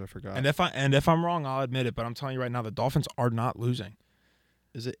Niners. I forgot. And if I'm wrong, I'll admit it. But I'm telling you right now, the Dolphins are not losing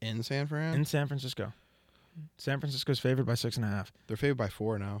Is it in San Fran? in San Francisco. San Francisco's favored by 6.5. They're favored by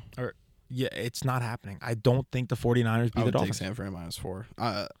 4 now. Yeah, it's not happening. I don't think the 49ers beat I the would take Dolphins. San Fran -4.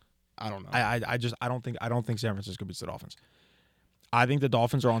 I don't know. I don't think San Francisco beats the Dolphins. I think the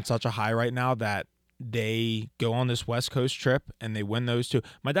Dolphins are on such a high right now that they go on this West Coast trip and they win those 2.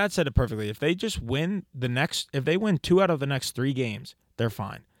 My dad said it perfectly. If they just win if they win 2 out of the next 3 games, they're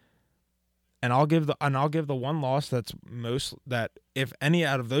fine. And I'll give the one loss that if any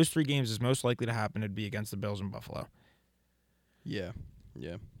out of those 3 games is most likely to happen, it'd be against the Bills in Buffalo. Yeah.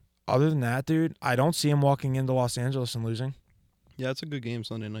 Other than that, dude, I don't see him walking into Los Angeles and losing. Yeah, it's a good game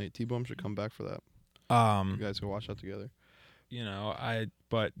Sunday night. T-Bum should come back for that. You guys can watch that together. I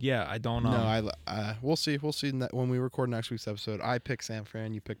don't know. No, we'll see. We'll see when we record next week's episode. I pick San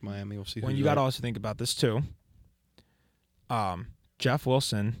Fran, you pick Miami. We'll see. When you got to also think about this too. Jeff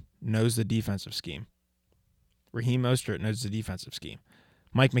Wilson knows the defensive scheme. Raheem Mostert knows the defensive scheme.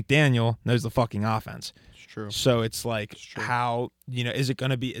 Mike McDaniel knows the fucking offense. It's true. So it's like, It's true. how, is it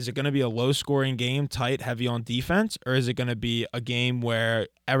gonna be a low scoring game, tight, heavy on defense, or is it gonna be a game where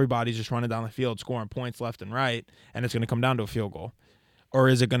everybody's just running down the field, scoring points left and right, and it's gonna come down to a field goal? Or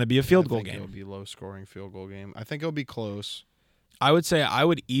is it gonna be a field goal It'll game? be low scoring field goal game. I think it'll be close. I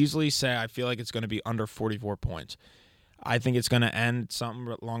would easily say I feel like it's gonna be under 44 points. I think it's gonna end something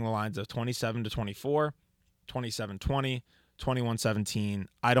along the lines of 27-24, 27-20, 21-17.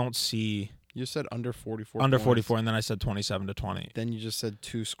 I don't see You said under 44. under points. 44, and then I said 27-20. Then you just said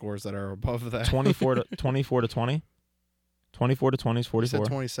 2 scores that are above that. 24 to 20. 24 to 20 is You 44.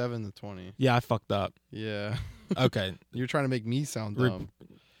 said 27-20. Yeah, I fucked up. Yeah. Okay, You're trying to make me sound Rip- dumb.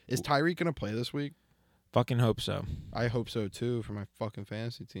 Is Tyreek gonna play this week? fucking hope so. I hope so too for my fucking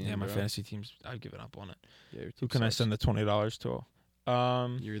fantasy team. Yeah, my bro. fantasy teams, I've given up on it. Yeah, your Who team can I sucks. send the $20 to?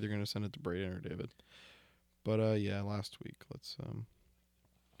 You're either gonna send it to Braden or David. But yeah, last week. Let's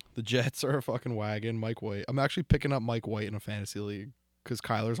the Jets are a fucking wagon. Mike White. I'm actually picking up Mike White in a fantasy league because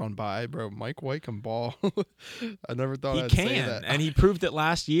Kyler's on bye, bro. Mike White can ball. I never thought He I'd say can, that. and he proved it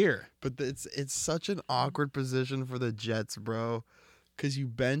last year. But it's such an awkward position for the Jets, bro. Because you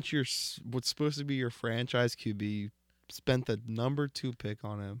bench what's supposed to be your franchise QB. You spent the number 2 pick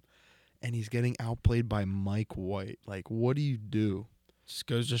on him, and he's getting outplayed by Mike White. Like, what do you do? Just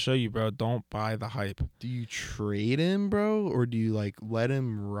goes to show you, bro. Don't buy the hype. Do you trade him, bro? Or do you, let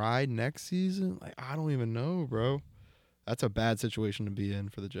him ride next season? I don't even know, bro. That's a bad situation to be in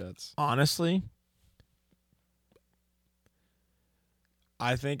for the Jets. Honestly,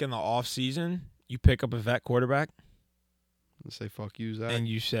 I think in the offseason, you pick up a vet quarterback Say fuck you, Zach. and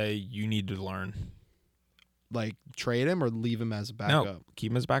you say you need to learn. Like trade him or leave him as a backup. No,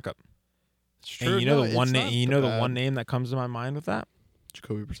 keep him as backup. It's true. And you know No, the one it's name. not You know the bad. one name that comes to my mind with that?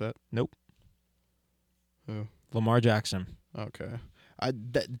 Jacoby Brissett. Nope. Who? Lamar Jackson. Okay.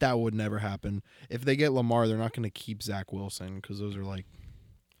 That would never happen. If they get Lamar, they're not going to keep Zach Wilson because those are like.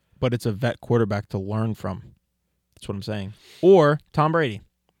 But it's a vet quarterback to learn from. That's what I'm saying. Or Tom Brady.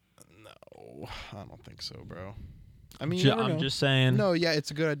 No, I don't think so, bro. I mean, you never I'm know. just saying. No, yeah, it's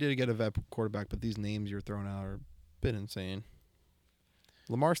a good idea to get a vet quarterback, but these names you're throwing out are a bit insane.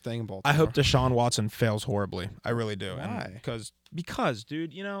 Lamar's staying in Baltimore. I hope Deshaun Watson fails horribly. I really do. Why? Because,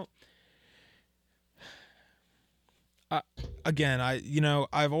 dude, you know.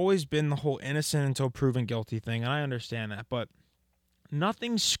 I've always been the whole innocent until proven guilty thing, and I understand that, but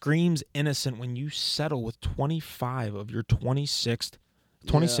nothing screams innocent when you settle with 25 of your 26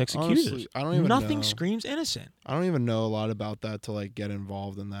 accusers. Honestly, I don't even Nothing know. screams innocent. I don't even know a lot about that to like get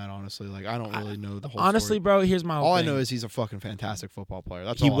involved in that. Honestly, like I don't really know the whole. Honestly, story. bro, here's my whole all I thing. know is he's a fucking fantastic football player.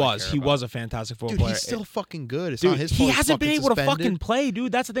 That's he all I was. care He about. was a fantastic football Dude, player. he's still fucking good. It's Dude, not his fault. he he's hasn't been fucking able to suspended. fucking play,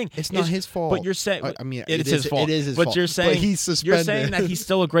 dude. That's the thing. It's not his fault. But you're saying, I mean, it's his fault. It is his but fault. you're saying he's suspended. You're saying that he's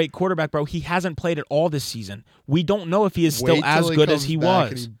still a great quarterback, bro. He hasn't played at all this season. We don't know if he is still Wait as till good as comes he back was.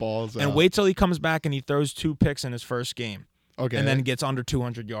 And he balls And out. wait till he comes back and he throws 2 picks in his first game, Okay. and then gets under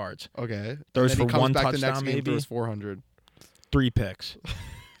 200 yards, okay. throws and then for he comes one back the next touchdown, game, maybe. throws 400. 3 picks.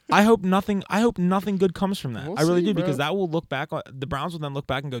 I hope nothing good comes from that. We'll I really see, do, bro. because that will look back. The Browns will then look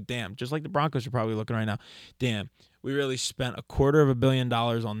back and go, "Damn!" Just like the Broncos are probably looking right now. Damn, we really spent $250 million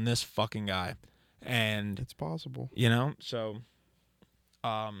on this fucking guy, and It's possible. you know, so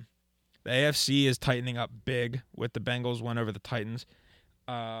the AFC is tightening up big with the Bengals win over the Titans,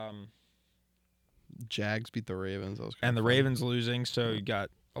 Jags beat the Ravens. That was kinda and the fun. Ravens losing. So you got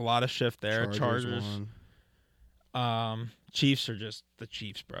a lot of shift there. Chargers. Won. Chiefs are just the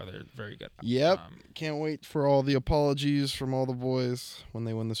Chiefs, bro. They're very good. Yep. Can't wait for all the apologies from all the boys when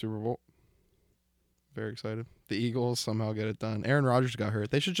they win the Super Bowl. Very excited. The Eagles somehow get it done. Aaron Rodgers got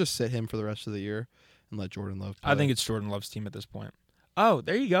hurt. They should just sit him for the rest of the year and let Jordan Love play. I think it's Jordan Love's team at this point. Oh,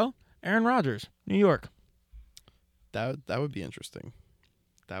 there you go. Aaron Rodgers, New York. that would be interesting.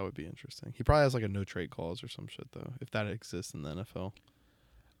 That would be interesting. He probably has like a no trade clause or some shit though, if that exists in the NFL.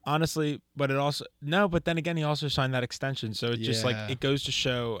 Honestly, but it also no. But then again, he also signed that extension, so it's just like Yeah. it goes to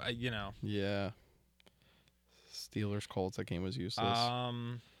show, Yeah. Steelers Colts, that game was useless.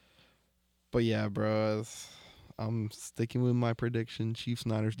 Um, But yeah, bro, I'm sticking with my prediction. Chiefs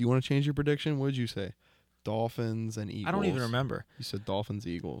Niners. Do you want to change your prediction? What did you say? Dolphins and Eagles. I don't even remember. You said Dolphins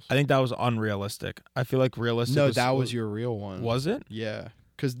Eagles. I think that was unrealistic. I feel like realistic. No, that was your real one. Was it? Yeah,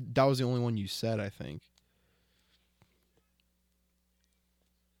 because that was the only one you said, I think.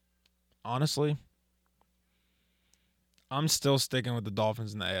 Honestly, I'm still sticking with the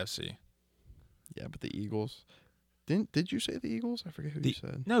Dolphins in the AFC. Yeah, but the Eagles. Did you say the Eagles? I forget who you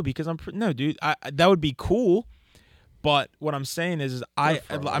said. No, because no, dude. That would be cool. But what I'm saying is I'm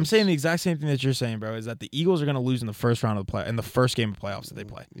frauds. saying the exact same thing that you're saying, bro. Is that the Eagles are going to lose in the first round of the in the first game of playoffs that they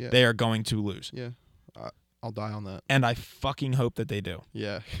play. Yeah. They are going to lose, Yeah, I'll die on that. and I fucking hope that they do.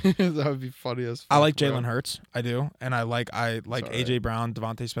 Yeah, that would be funny as fuck. I like bro. Jalen Hurts, I do, and I like alright. AJ Brown,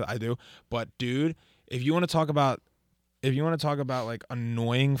 Devontae Smith, I do. But dude, if you want to talk about like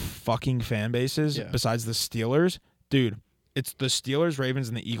annoying fucking fan bases Yeah. besides the Steelers, dude, it's the Steelers, Ravens,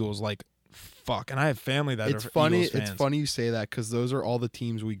 and the Eagles. Like, fuck, and I have family that It's are funny. Eagles fans. It's funny you say that because those are all the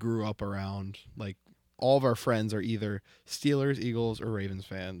teams we grew up around. Like all of our friends are either Steelers, Eagles, or Ravens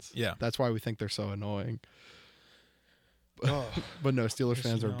fans. Yeah. That's why we think they're so annoying. But no, Steelers Piss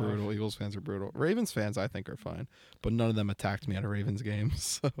fans me are off. brutal. Eagles fans are brutal. Ravens fans, I think, are fine. But none of them attacked me at a Ravens game,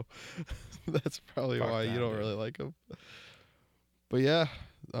 so that's probably Fuck why you them, don't dude. really like them. But yeah,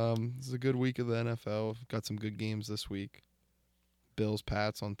 it's a good week of the NFL. Got some good games this week. Bills,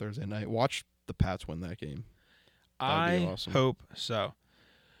 Pats on Thursday night. Watch the Pats win that game. That'd be I awesome. hope so.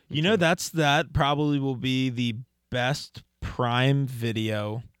 Me You know, too. that probably will be the best Prime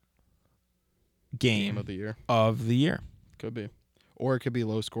Video game Game of the year. of the year. Could be. Or it could be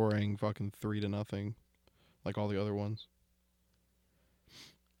low scoring, fucking 3-0, like all the other ones.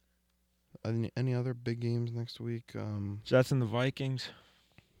 Any other big games next week? Jets and the Vikings.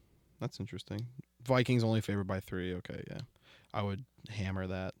 That's interesting. Vikings only favored by 3. Okay, yeah. I would hammer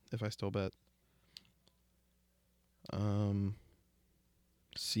that if I still bet.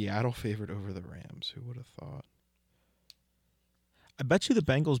 Seattle favored over the Rams. Who would have thought? I bet you the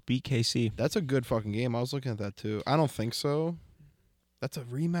Bengals beat KC. That's a good fucking game. I was looking at that too. I don't think so. That's a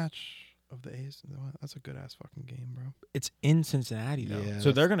rematch of the A's. That's a good ass fucking game, bro. It's in Cincinnati though, Yeah,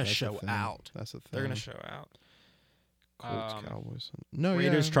 so they're gonna that's the show thing. out. That's the thing. They're gonna show out. Colts, Cowboys. No,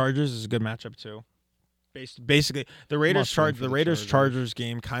 Raiders yeah. Chargers is a good matchup too. Basically, the Raiders Must win for the Raiders Chargers. Chargers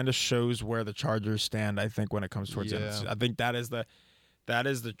game kind of shows where the Chargers stand. I think when it comes towards the end. Yeah. I think that is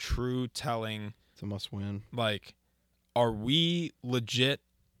the true telling. It's a must win. Like, are we legit?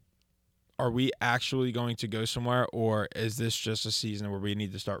 Are we actually going to go somewhere, or is this just a season where we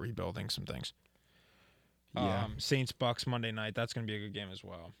need to start rebuilding some things? Yeah. Saints Bucks Monday night. That's going to be a good game as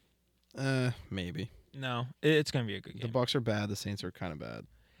well. Maybe. No, it's going to be a good The game. Bucks are bad. The Saints are kind of bad.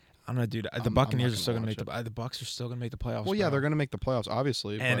 I'm gonna do that. The I'm Buccaneers not are still gonna going to make watch the Bucks are still going to make the playoffs. Well, yeah, bro. they're going to make the playoffs,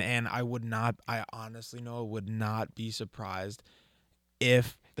 obviously. And I would not. I honestly know would not be surprised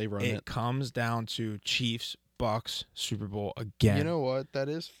if they run it it. comes down to Chiefs Bucks Super Bowl again. You know what? That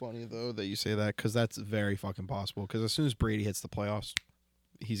is funny though that you say that because that's very fucking possible. Because as soon as Brady hits the playoffs,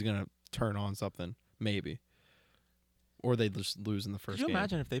 he's gonna turn on something, maybe, or they just lose in the first Could you game.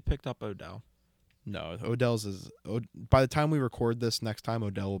 imagine if they picked up Odell? No, Odell's is. By the time we record this next time,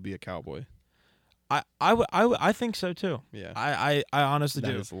 Odell will be a Cowboy. I think so too. Yeah, I honestly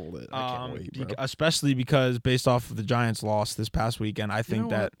that do. is a little bit. I can't wait, bro. Especially because based off of the Giants' loss this past weekend, I think know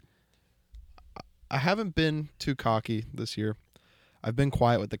that I haven't been too cocky this year. I've been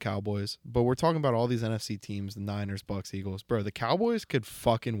quiet with the Cowboys, but we're talking about all these NFC teams: the Niners, Bucks, Eagles. Bro, the Cowboys could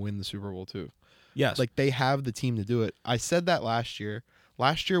fucking win the Super Bowl too. yes, Like they have the team to do it. I said that last year.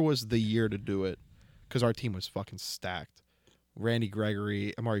 Last year was the year to do it because our team was fucking stacked. Randy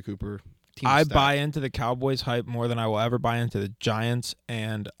Gregory, Amari Cooper. Team was I stacked. buy into the Cowboys hype more than I will ever buy into the Giants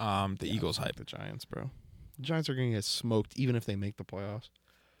and the Eagles fuck hype. The Giants, bro. The Giants are gonna get smoked even if they make the playoffs.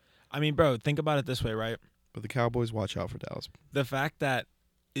 I mean, bro, think about it this way, right? But the Cowboys, watch out for Dallas. The fact that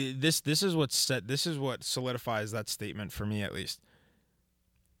this is what solidifies that statement for me at least.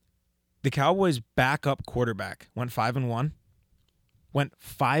 The Cowboys' backup quarterback went 5-1. Went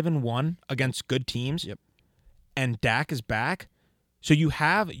 5-1 against good teams. Yep. And Dak is back. So you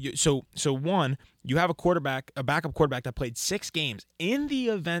have one, you have a backup quarterback that played 6 games. In the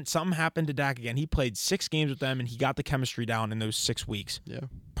event something happened to Dak again, he played 6 games with them and he got the chemistry down in those 6 weeks. Yeah.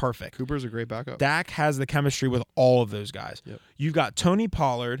 Perfect. Cooper's a great backup. Dak has the chemistry with all of those guys. Yep. You've got Tony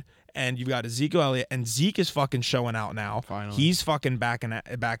Pollard and you've got Ezekiel Elliott, and Zeke is fucking showing out now. Finally. He's fucking back in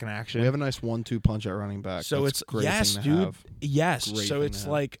action. We have a nice 1-2 punch at running back. So That's it's a great yes, thing to dude. have. Yes. Great So thing it's to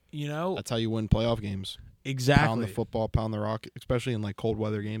have. like, That's how you win playoff games. exactly. Pound the football, pound the rock, especially in like cold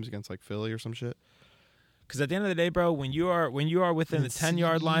weather games against like Philly or some shit. Because at the end of the day, bro, when you are within the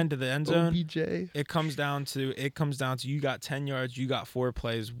 10-yard line to the end zone, OBJ. it comes down to you got 10 yards, you got 4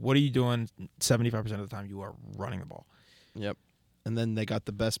 plays. What are you doing 75% of the time? You are running the ball. Yep. And then they got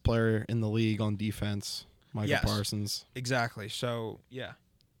the best player in the league on defense, Michael Yes. Parsons. Exactly. So, yeah.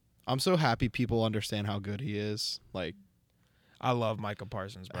 I'm so happy people understand how good he is. Like, I love Michael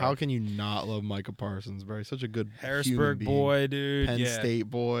Parsons, bro. how can you not love Michael Parsons, bro? He's such a good human Harrisburg being. boy, dude. Penn yeah. State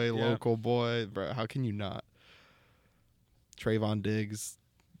boy, Yeah. local boy, bro. How can you not? Trayvon Diggs,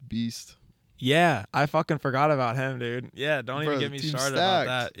 beast. Yeah, I fucking forgot about him, dude. Yeah, don't Bro, even the get me team's started about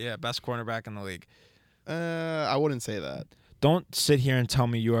stacked. that. Yeah, best cornerback in the league. I wouldn't say that. Don't sit here and tell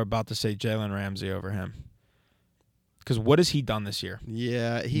me you are about to say Jalen Ramsey over him. Because what has he done this year?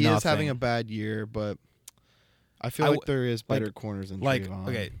 Yeah, he is Nothing. having a bad year, but I feel I like there is better like- corners than Like, Trayvon.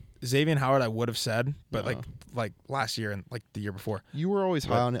 okay, Xavier Howard I would have said, but No. like last year and like the year before. You were always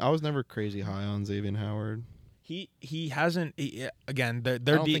What? high on it. I was never crazy high on Xavier Howard. He hasn't again, they're I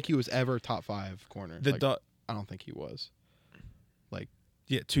don't think he was ever top 5 corner. I don't think he was.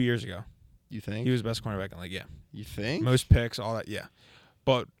 2 years ago. You think? He was best cornerback in the league, yeah. You think? Most picks, all that, yeah.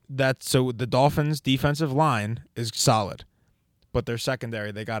 But so the Dolphins defensive line is solid. But their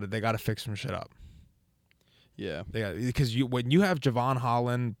secondary, they got to fix some shit up. Yeah. Because when you have Javon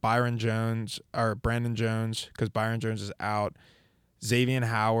Holland, Brandon Jones, because Byron Jones is out, Xavier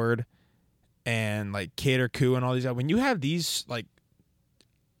Howard, and like Cater Koo and all these guys, when you have these like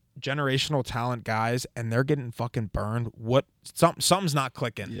generational talent guys and they're getting fucking burned, something's not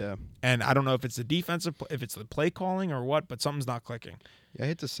clicking. Yeah. And I don't know if it's if it's the play calling or what, but something's not clicking. Yeah, I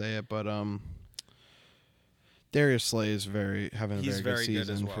hate to say it, but Darius Slay is having a He's very good very good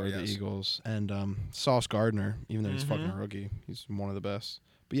season as well, for the yes. Eagles, and Sauce Gardner, even though he's fucking Mhm. a rookie, he's one of the best.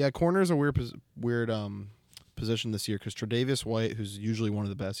 But yeah, corner is a weird position this year because Tre'Davious White, who's usually one of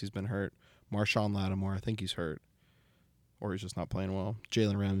the best, he's been hurt. Marshawn Lattimore, I think he's hurt, or he's just not playing well.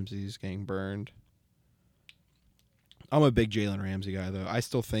 Jalen Ramsey's getting burned. I'm a big Jalen Ramsey guy though. I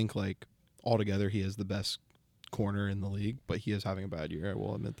still think like altogether he is the best corner in the league, but he is having a bad year. I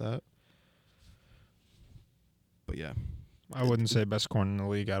will admit that. But yeah, I wouldn't say best corner in the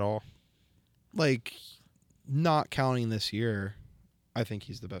league at all. like not counting this year, I think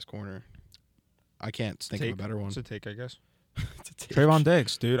he's the best corner. I can't think of a better one. It's a take, I guess. It's a take. Trayvon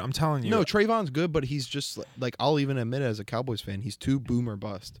Diggs, dude. I'm telling you. No, Trayvon's good, but he's just like I'll even admit it as a Cowboys fan, he's too boomer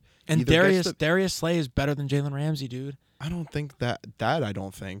bust. and Either gets Darius Slay is better than Jalen Ramsey, dude. I don't think that I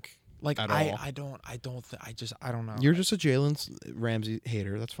don't think. Like At I all. I don't know. You're just a Jalen Ramsey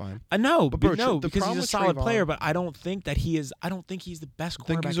hater. That's fine. I know, But, bro, no, the because problem he's a with solid Trayvon- player, but I don't think that he is. I don't think he's the best I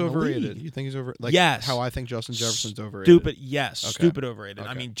think cornerback he's in the overrated. league. You think he's over? Like Yes. how I think Justin Jefferson's overrated. Stupid, yes, Okay. stupid overrated.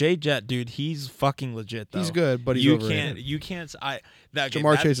 I Okay. mean, Jay Jet, dude, he's fucking legit though. He's good, but he's you overrated. you can't. That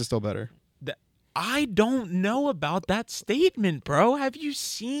Jamar that- Chase is still better. I don't know about that statement, bro. Have you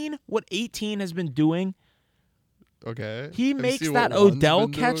seen what 18 has been doing? Okay. He Have you makes seen that what Lund's Odell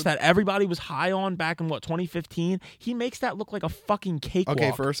been catch doing? that everybody was high on back in 2015. He makes that look like a fucking cakewalk.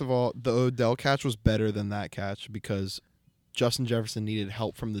 Okay, first of all, the Odell catch was better than that catch because Justin Jefferson needed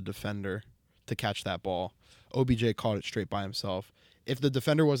help from the defender to catch that ball. OBJ caught it straight by himself. If the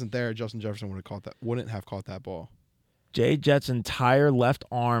defender wasn't there, Justin Jefferson wouldn't have caught that ball. Jay Jet's entire left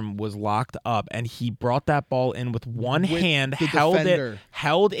arm was locked up, and he brought that ball in with one With hand, the defender.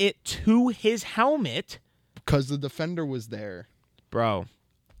 held it to his helmet. Because the defender was there. Bro, I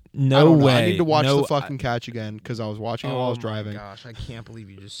no don't know. way. I need to watch no, the fucking catch again because I was watching it while I was driving. Oh my gosh, I can't believe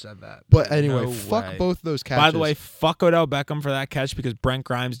you just said that. But anyway, No fuck way. both those catches. By the way, fuck Odell Beckham for that catch because Brent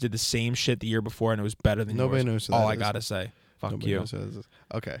Grimes did the same shit the year before and it was better than Nobody yours. knows who All that I is. gotta say. Fuck Nobody you. knows who that is.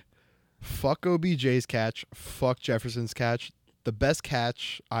 Okay. Fuck OBJ's catch. Fuck Jefferson's catch. The best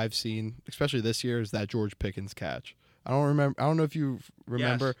catch I've seen, especially this year, is that George Pickens catch. I don't know if you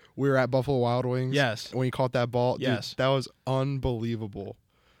remember. Yes. We were at Buffalo Wild Wings. Yes. When he caught that ball. Dude, Yes. that was unbelievable.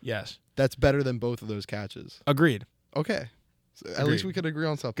 Yes. That's better than both of those catches. Agreed. Okay. So at Agreed. least we could agree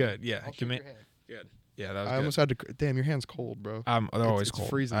on something. Good. Yeah. I'll Give me. shake your hand. Good. Yeah, that was I good. almost had to. Damn, your hand's cold, bro. They're always it's cold.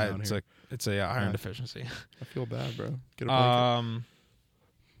 freezing down it's here. it's a iron Yeah. deficiency. I feel bad, bro. Get a blanket. Um,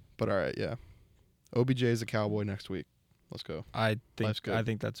 But all right, yeah. OBJ is a Cowboy next week. Let's go. I Life's think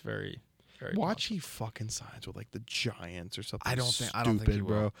good. that's very, very. Watch he fucking signs with like the Giants or something. I don't think stupid, he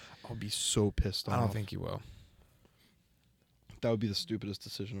bro. will. I'll be so pissed off. I don't think he will. that would be the stupidest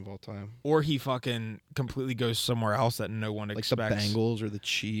decision of all time. Or he fucking completely goes somewhere else that no one Like expects. the Bengals or the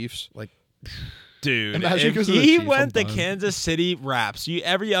Chiefs. Dude, Imagine he if goes to the he Chiefs, went I'm to done. Kansas City, Raps.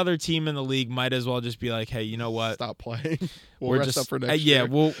 Every other team in the league might as well just be like, hey, you know what? Stop playing. we'll We're rest just up for next yeah. year.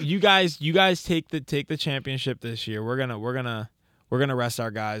 Well, you guys take the championship this year. We're gonna rest our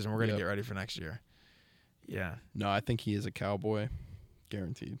guys and we're gonna Yep. get ready for next year. Yeah, No, I think he is a Cowboy.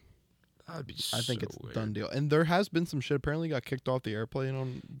 Guaranteed. that'd be. I think so it's a weird. done deal. And there has been some shit. Apparently got kicked off the airplane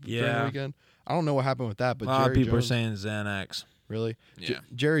on during Yeah. the weekend. I don't know what happened with that, but A lot of Jerry people Jones, are saying Xanax. really? Yeah.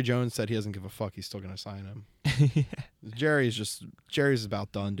 Jerry Jones said he doesn't give a fuck. He's still going to sign him. Jerry's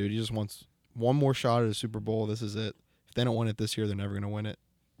about done, dude. He just wants one more shot at a Super Bowl. This is it. If they don't win it this year, they're never going to win it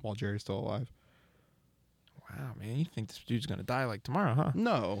while Jerry's still alive. Wow, man, you think this dude's gonna die like tomorrow, huh?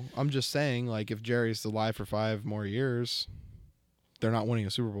 No, I'm just saying, like, if Jerry's alive for 5 more years, they're not winning a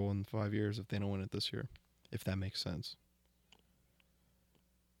Super Bowl in 5 years if they don't win it this year, if that makes sense.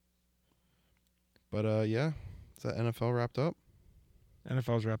 But, yeah, is that NFL wrapped up?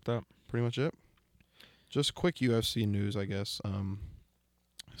 NFL's wrapped up. Pretty much it. Just quick UFC news, I guess.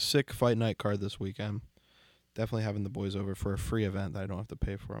 Sick fight night card this weekend. Definitely having the boys over for a free event that I don't have to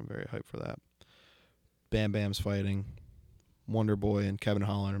pay for. I'm very hyped for that. Bam Bam's fighting. Wonder Boy and Kevin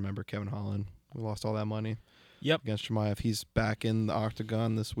Holland. Remember Kevin Holland? We lost all that money. Yep. Against Chimaev. He's back in the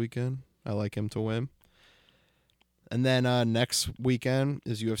octagon this weekend. I like him to win. And then next weekend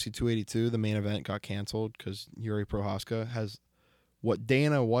is UFC 282. The main event got canceled because Yuri Prohaska has what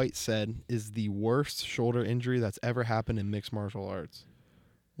Dana White said is the worst shoulder injury that's ever happened in mixed martial arts,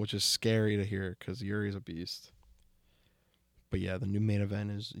 which is scary to hear because Yuri's a beast. But yeah, the new main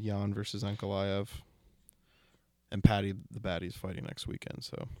event is Jan versus Ankalaev. And Patty the Baddie's fighting next weekend,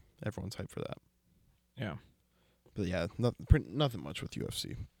 so everyone's hyped for that. Yeah. But yeah, nothing much with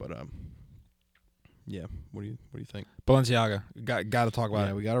UFC. But yeah. What do you think? Balenciaga, got to talk about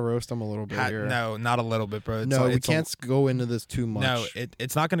Yeah, it. we gotta roast them a little bit here. No, not a little bit, bro. No, we it's can't go into this too much. No,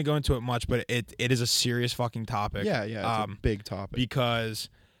 it's not going to go into it much, but it is a serious fucking topic. Yeah, it's a big topic. Because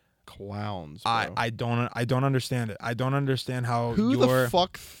Clowns, bro. I don't understand it. I don't understand how Who the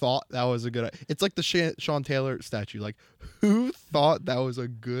fuck thought that was a good idea? It's like the Sean Taylor statue. Like, who thought that was a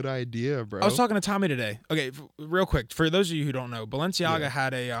good idea, bro? I was talking to Tommy today. Okay, real quick, for those of you who don't know, Balenciaga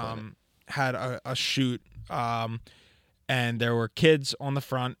Yeah, had a shoot, and there were kids on the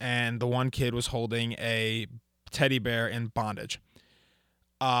front, and the one kid was holding a teddy bear in bondage.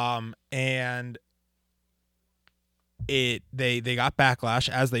 And they got backlash,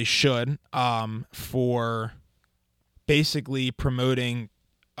 as they should, for basically promoting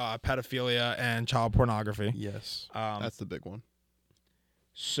pedophilia and child pornography. Yes, that's the big one.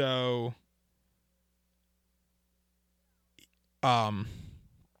 So, so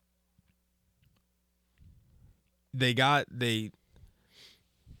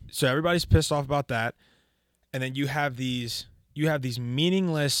everybody's pissed off about that, and then you have these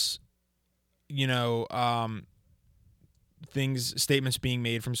meaningless, statements being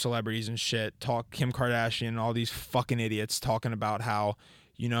made from celebrities and shit. Kim Kardashian and all these fucking idiots talking about how,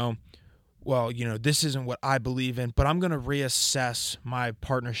 this isn't what I believe in, but I'm going to reassess my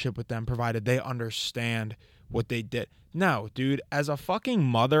partnership with them provided they understand what they did. No, dude, as a fucking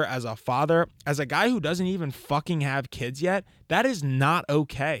mother, as a father, as a guy who doesn't even fucking have kids yet, that is not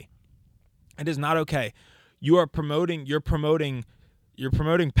okay. It is not okay. You're promoting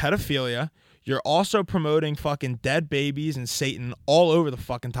pedophilia. You're also promoting fucking dead babies and Satan all over the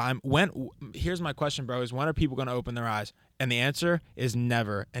fucking time. Here's my question, bro, is when are people going to open their eyes? And the answer is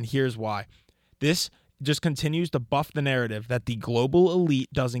never. And here's why. This just continues to buff the narrative that the global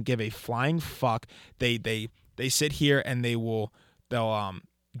elite doesn't give a flying fuck. They sit here and they'll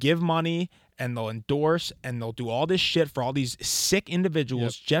give money and they'll endorse and they'll do all this shit for all these sick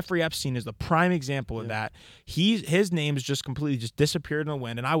individuals. Yep. Jeffrey Epstein is the prime example of that. His name is just completely just disappeared in the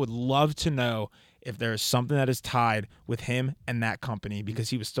wind, and I would love to know if there is something that is tied with him and that company, because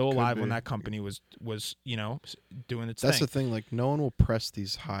he was still alive when that company was doing its thing. That's the thing. Like, no one will press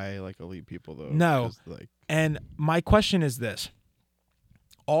these high elite people though. No. Because, and my question is this.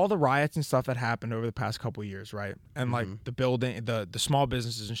 All the riots and stuff that happened over the past couple of years, right? And like the building, the small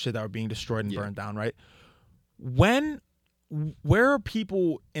businesses and shit that were being destroyed and burned down, right? Where are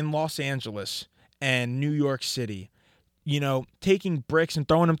people in Los Angeles and New York City, taking bricks and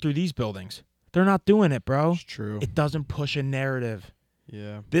throwing them through these buildings? They're not doing it, bro. It's true. It doesn't push a narrative.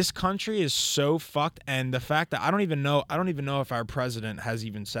 Yeah. This country is so fucked, and the fact that I don't even know if our president has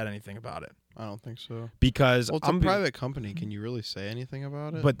even said anything about it. I don't think so. Because it's a private company. Can you really say anything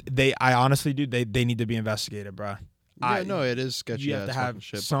about it? But I honestly do. They need to be investigated, bro. Yeah, no, it is sketchy. You have to have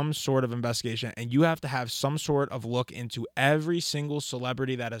some sort of investigation, and you have to have some sort of look into every single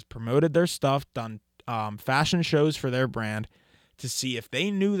celebrity that has promoted their stuff, done fashion shows for their brand, to see if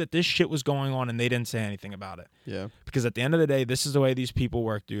they knew that this shit was going on and they didn't say anything about it. Yeah. Because at the end of the day, this is the way these people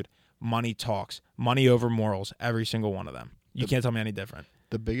work, dude. Money talks. Money over morals. Every single one of them. You can't tell me any different.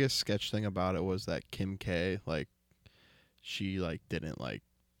 The biggest sketch thing about it was that Kim K, she didn't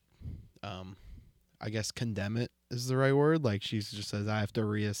I guess condemn it is the right word. Like, she just says, I have to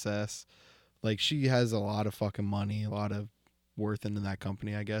reassess. Like, she has a lot of fucking money, a lot of worth into that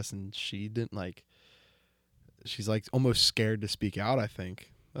company, I guess, and she didn't she's almost scared to speak out, I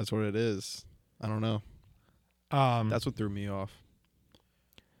think. That's what it is. I don't know. That's what threw me off.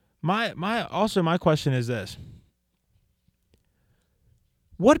 My question is this.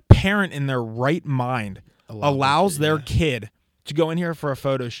 What parent in their right mind allows their kid to go in here for a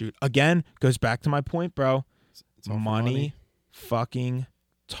photo shoot? Again, goes back to my point, bro. It's all money fucking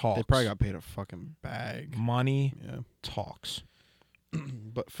talks. They probably got paid a fucking bag. Money talks.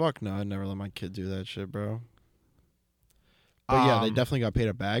 But fuck no, I'd never let my kid do that shit, bro. But yeah, they definitely got paid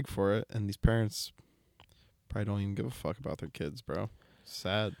a bag for it, and these parents probably don't even give a fuck about their kids, bro.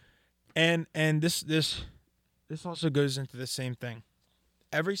 Sad. And this also goes into the same thing.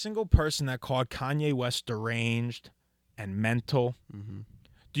 Every single person that called Kanye West deranged and mental. Mm-hmm.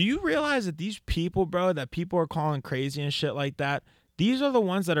 Do you realize that these people, bro, that people are calling crazy and shit like that, these are the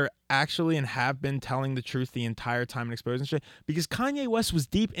ones that are actually and have been telling the truth the entire time and exposing shit? Because Kanye West was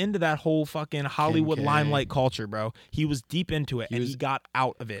deep into that whole fucking Hollywood limelight culture, bro. He was deep into it, and he got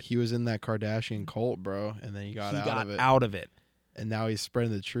out of it. He was in that Kardashian cult, bro, and then he got out of it. And now he's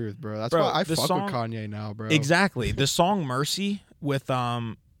spreading the truth, bro. That's why I fuck with Kanye now, bro. Exactly. The song Mercy with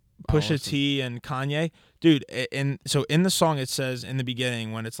Pusha T and Kanye. Dude, so in the song it says in the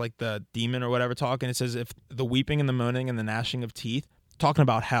beginning when it's like the demon or whatever talking, it says if the weeping and the moaning and the gnashing of teeth, talking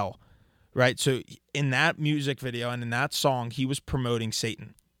about hell, right? So in that music video and in that song, he was promoting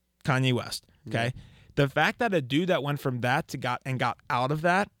Satan, Kanye West, okay? Yeah. The fact that a dude that went from that to got out of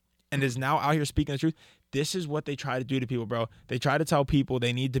that and is now out here speaking the truth, this is what they try to do to people, bro. They try to tell people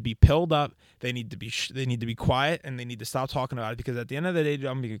they need to be pilled up, they need to be quiet, and they need to stop talking about it. Because at the end of the day, dude,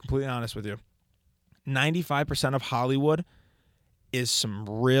 I'm gonna be completely honest with you. 95% of Hollywood is some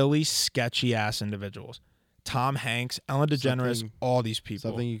really sketchy ass individuals. Tom Hanks, Ellen DeGeneres, all these people.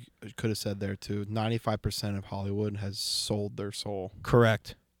 Something you could have said there too. 95% of Hollywood has sold their soul.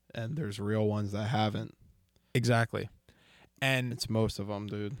 Correct. And there's real ones that haven't. Exactly. And It's most of them,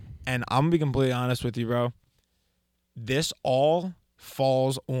 dude. I'm gonna be completely honest with you, bro. This all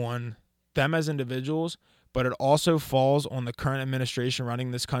falls on them as individuals, but it also falls on the current administration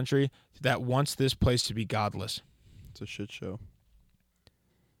running this country that wants this place to be godless. It's a shit show.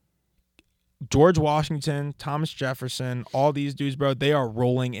 George Washington, Thomas Jefferson, all these dudes, bro, they are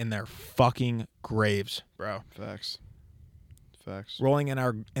rolling in their fucking graves, bro. Facts. Rolling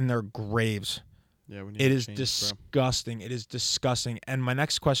in their graves. Yeah, we need It to is change, disgusting. It is disgusting. And my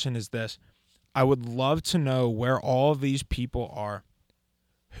next question is this. I would love to know where all of these people are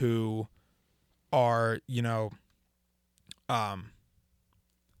who are, the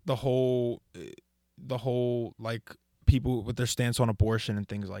whole like people with their stance on abortion and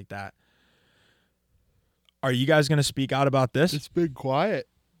things like that. Are you guys going to speak out about this? It's been quiet.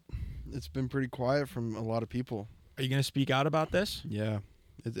 It's been pretty quiet from a lot of people. Are you going to speak out about this? Yeah.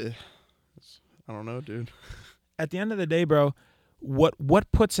 I don't know, dude. At the end of the day, bro,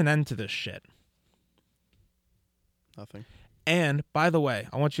 what puts an end to this shit? Nothing. And by the way,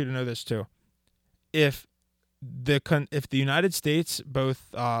 I want you to know this too. If the United States, both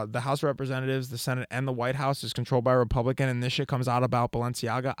the House of Representatives, the Senate, and the White House is controlled by a Republican, and this shit comes out about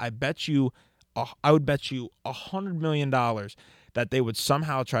Balenciaga, I would bet you $100 million that they would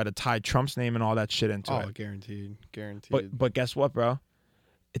somehow try to tie Trump's name and all that shit into it. Oh, guaranteed. But guess what, bro?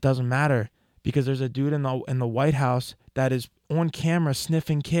 It doesn't matter because there's a dude in the White House that is on camera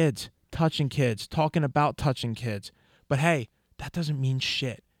sniffing kids, touching kids, talking about touching kids. But hey, that doesn't mean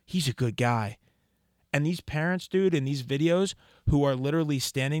shit. He's a good guy. And these parents, dude, in these videos who are literally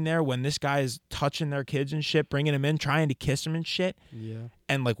standing there when this guy is touching their kids and shit, bringing them in, trying to kiss them and shit, Yeah.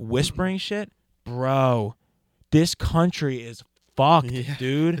 and like whispering shit, bro, this country is fucked,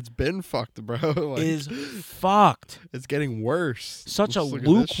 dude. It's been fucked, bro. Like, is fucked. It's getting worse. Such a Just look at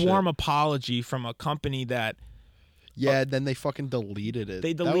this lukewarm shit. apology from a company that Yeah, then they fucking deleted it.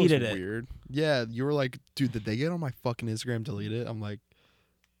 They deleted that was it. Weird. Yeah, you were like, dude, did they get on my fucking Instagram delete it? I'm like,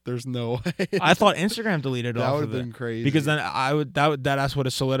 there's no way. I thought Instagram deleted that off would of have it been crazy. because then that's what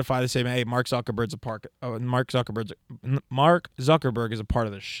would solidify the same. Hey, Mark Zuckerberg is a part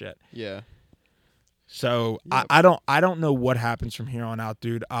of this shit. Yeah. So Yep. I don't know what happens from here on out,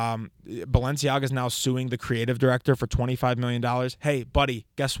 dude. Balenciaga is now suing the creative director for $25 million. Hey, buddy,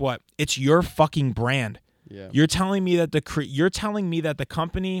 guess what? It's your fucking brand. Yeah. You're telling me that the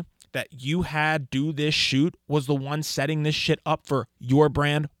company that you had do this shoot was the one setting this shit up for your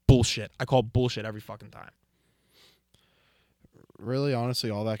brand? Bullshit. I call bullshit every fucking time. Really, honestly,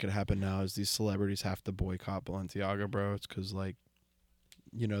 all that could happen now is these celebrities have to boycott Balenciaga, bro. It's because, like,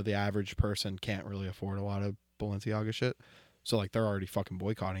 the average person can't really afford a lot of Balenciaga shit. So, like, they're already fucking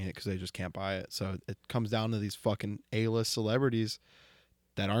boycotting it because they just can't buy it. So it comes down to these fucking A-list celebrities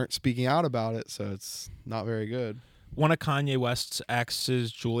that aren't speaking out about it. So it's not very good. One of Kanye West's exes,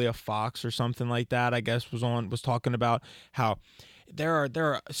 Julia Fox or something like that, I guess was talking about how there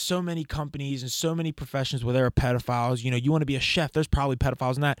are so many companies and so many professions where there are pedophiles. You want to be a chef, there's probably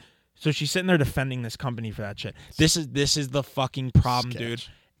pedophiles in that. So she's sitting there defending this company for that shit. This is the fucking problem, dude,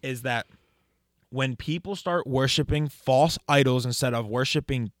 is that when people start worshiping false idols instead of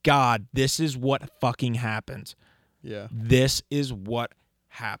worshiping God, this is what fucking happens. Yeah. This is what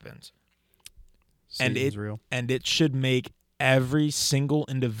happens. Satan's real. And it should make every single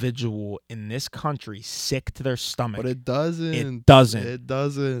individual in this country sick to their stomach. But it doesn't. It doesn't. It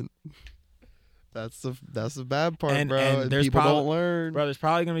doesn't. That's the bad part, and bro. And And there's people probably, don't learn. Bro, there's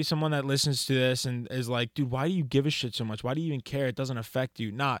probably going to be someone that listens to this and is like, dude, why do you give a shit so much? Why do you even care? It doesn't affect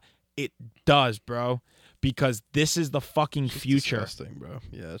you. Nah, it does, bro. Because this is the fucking future. Disgusting, bro.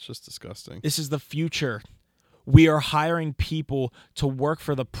 Yeah, it's just disgusting. This is the future. We are hiring people to work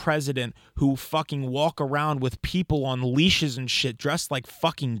for the president who fucking walk around with people on leashes and shit dressed like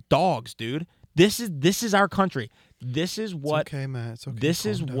fucking dogs, dude. This is our country. This is what It's okay, Matt. It's okay. This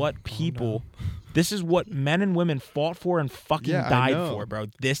Calm is down. what Calm people down. This is what men and women fought for and fucking Yeah, I died know. for, bro.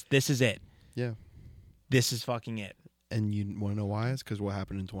 This is it. Yeah. This is fucking it. And you want to know why? It's because what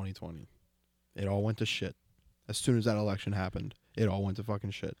happened in 2020. It all went to shit. As soon as that election happened, it all went to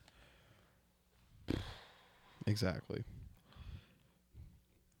fucking shit. Exactly.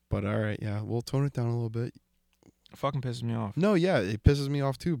 But all right, yeah, we'll tone it down a little bit. It fucking pisses me off. No, yeah, it pisses me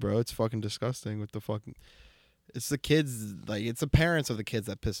off too, bro. It's fucking disgusting with the fucking... It's the kids, like, it's the parents of the kids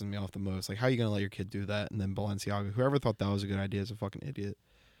that pisses me off the most. Like, how you going to let your kid do that? And then Balenciaga, whoever thought that was a good idea is a fucking idiot.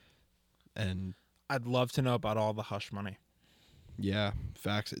 And... I'd love to know about all the hush money. Yeah,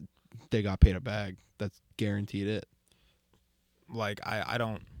 facts. They got paid a bag. That's guaranteed it. Like, I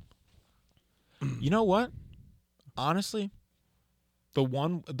don't... You know what? Honestly, the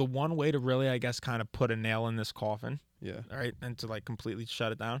one way to really, I guess, kind of put a nail in this coffin, Yeah. all right, and to like completely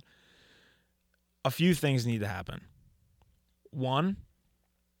shut it down, a few things need to happen. One,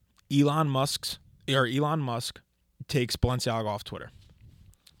 Elon Musk takes Balenciaga off Twitter.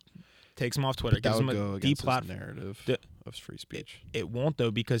 Takes him off Twitter. But that Gives him would go a against his deplatform. narrative of free speech. It won't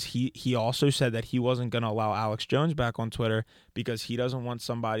though, because he also said that he wasn't going to allow Alex Jones back on Twitter because he doesn't want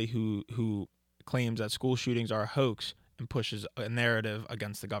somebody who claims that school shootings are a hoax and pushes a narrative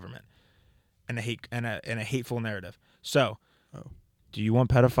against the government and a hateful narrative. So, do you want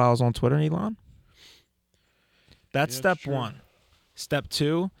pedophiles on Twitter, Elon? That's step true. one. Step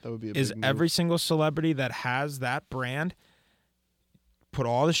two That would be a is big move. every single celebrity that has that brand, put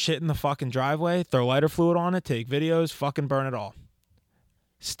all the shit in the fucking driveway, throw lighter fluid on it, take videos, fucking burn it all.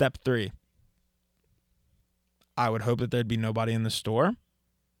 Step three, I would hope that there'd be nobody in the store.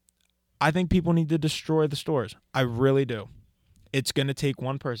 I think people need to destroy the stores. I really do. It's going to take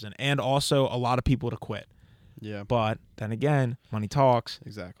one person and also a lot of people to quit. Yeah. But then again, money talks,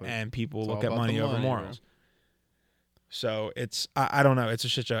 Exactly. and people It's look all at about the money over money, morals. So it's, I don't know. It's a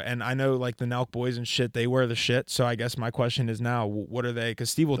shit show. And I know like the Nelk boys and shit, they wear the shit. So I guess my question is now, what are they? Because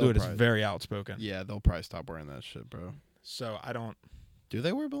Steve will do They'll it. It's probably- very outspoken. Yeah, they'll probably stop wearing that shit, bro. So I don't. Do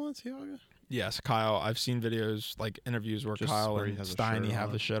they wear Balenciaga? Yes, Kyle. I've seen videos, like interviews where Just Kyle where he and has a Steiny shirt have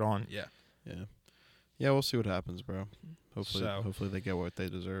on. the shit on. Yeah. Yeah. Yeah, we'll see what happens, bro. So- Hopefully they get what they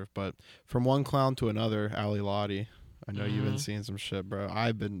deserve. But from one clown to another, Ali Lottie. I know you've been Mhm. seeing some shit, bro.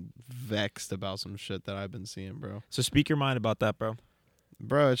 I've been vexed about some shit that I've been seeing, bro. So speak your mind about that, bro.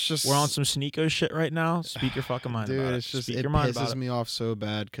 Bro, it's just We're on some Sneeko shit right now. Speak your fucking mind dude, about it's it. just Speak it your mind about pisses it. me off so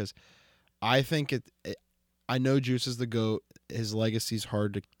bad because I think I know Juice is the GOAT. His legacy's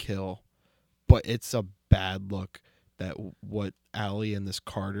hard to kill, but it's a bad look that what Ali and this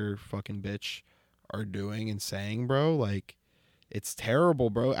Carter fucking bitch are doing and saying, bro. Like, it's terrible,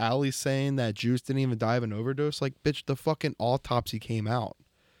 bro. Ali's saying that Juice didn't even die of an overdose. Like, bitch, the fucking autopsy came out.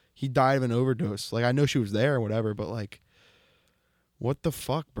 He died of an overdose. Like, I know she was there or whatever, but like, what the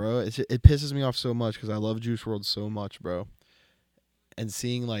fuck, bro? It pisses me off so much because I love Juice WRLD so much, bro. And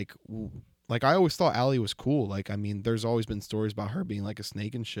seeing like I always thought Ali was cool. Like, I mean, there's always been stories about her being like a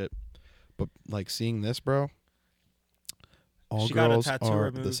snake and shit, but like seeing this, bro, all She got a girls tattoo are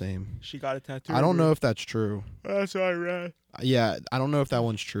the removed. same. She got a tattoo. I don't know if that's true. That's what I read. Yeah, I don't know if that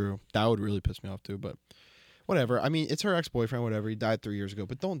one's true. That would really piss me off too, but whatever. I mean, it's her ex-boyfriend, whatever. He died 3 years ago,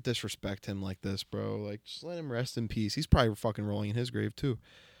 but don't disrespect him like this, bro. Like, just let him rest in peace. He's probably fucking rolling in his grave too,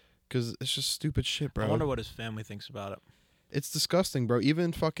 because it's just stupid shit, bro. I wonder what his family thinks about it. It's disgusting, bro.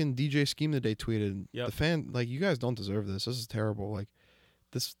 Even fucking DJ Scheme today tweeted, Yep. the fan, like, you guys don't deserve this. This is terrible. Like,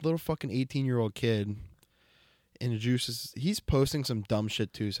 this little fucking 18-year-old kid in Juice he's posting some dumb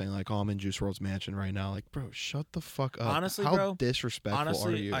shit too, saying like, oh, I'm in Juice WRLD's mansion right now. Like, bro, shut the fuck up. Honestly, how bro, disrespectful are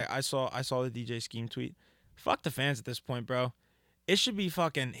Honestly, you? I saw the DJ Scheme tweet. Fuck the fans at this point, bro. It should be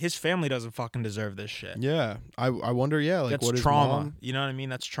fucking, his family doesn't fucking deserve this shit. Yeah, I wonder. Yeah, like That's what is trauma. mom? You know what I mean?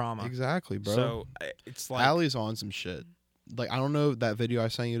 That's trauma. Exactly, bro. So it's like, Allie's on some shit. Like, I don't know that video I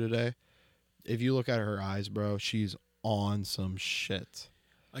sent you today. If you look at her eyes, bro, she's on some shit.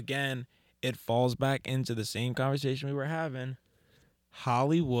 again, it falls back into the same conversation we were having.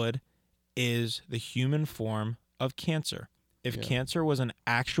 Hollywood is the human form of cancer. If Yeah. cancer was an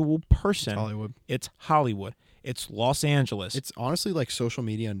actual person, Hollywood. it's Hollywood. It's Los Angeles. It's honestly like social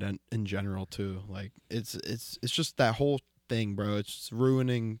media in general too. Like, it's just that whole thing, bro. It's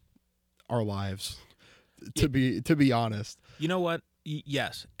ruining our lives. To be honest. You know what?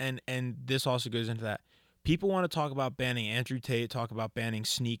 Yes, and this also goes into that. People want to talk about banning Andrew Tate, talk about banning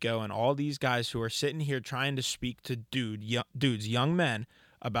Sneeko, and all these guys who are sitting here trying to speak to dudes, young men,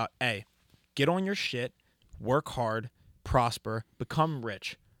 about, hey, get on your shit, work hard, prosper, become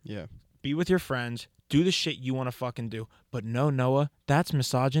rich, Yeah. be with your friends, do the shit you want to fucking do. But no, Noah, that's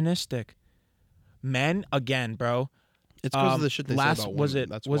misogynistic. Men, again, bro. It's because of the shit they say about was women. it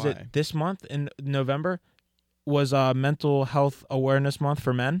That's was why. it this month in November was Mental Health Awareness Month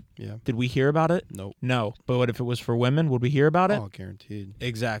for men? Yeah. Did we hear about it? Nope. No. But what if it was for women? Would we hear about it? Oh, guaranteed.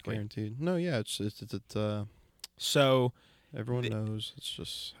 Exactly. Guaranteed. No, yeah, it's So everyone knows. It's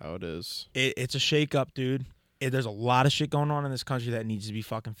just how it is. it's a shake up, dude. There's a lot of shit going on in this country that needs to be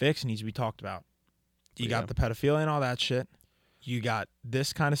fucking fixed, needs to be talked about. You got the pedophilia and all that shit. You got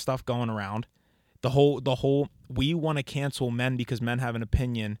this kind of stuff going around. The whole we want to cancel men because men have an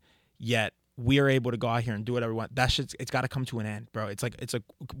opinion, yet we are able to go out here and do whatever we want. That shit's, it's got to come to an end, bro. It's like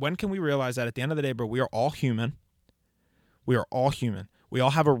when can we realize that at the end of the day, bro, we are all human. We are all human. We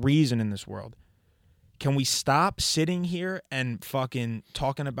all have a reason in this world. Can we stop sitting here and fucking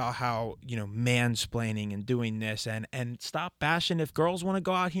talking about how, mansplaining and doing this and stop bashing if girls want to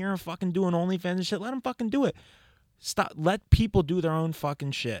go out here and fucking do an OnlyFans and shit, let them fucking do it. Stop. Let people do their own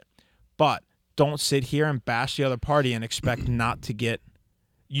fucking shit. But don't sit here and bash the other party and expect not to get.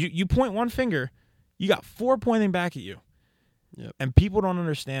 You point one finger, you got 4 pointing back at you. Yep. And people don't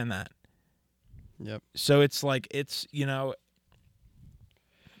understand that. Yep. So it's like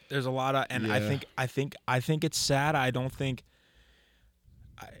there's a lot of, and Yeah. I think it's sad. I don't think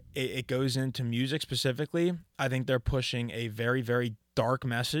it goes into music specifically. I think they're pushing a very, very dark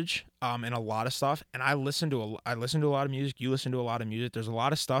message in a lot of stuff. And I listen to a lot of music. You listen to a lot of music. There's a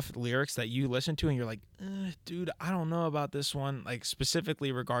lot of stuff, lyrics that you listen to, and you're like, dude, I don't know about this one. Like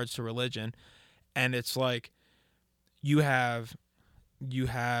specifically regards to religion, and it's like you have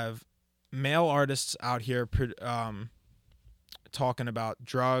male artists out here talking about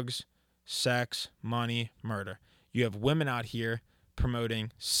drugs, sex, money, murder. You have women out here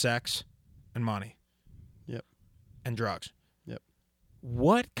promoting sex and money. Yep. And drugs. Yep.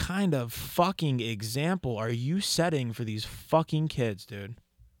 What kind of fucking example are you setting for these fucking kids, dude?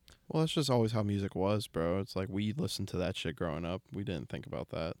 Well, that's just always how music was, bro. It's like we listened to that shit growing up. We didn't think about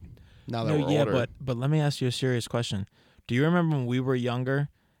that. Now that we're older. but let me ask you a serious question. Do you remember when we were younger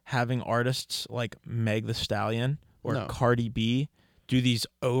having artists like Meg Thee Stallion or No. Cardi B do these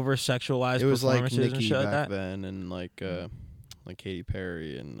over-sexualized It was like performances and Nicki shit like back that? then, and like Katy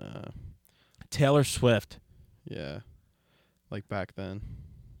Perry and Taylor Swift. yeah, like back then.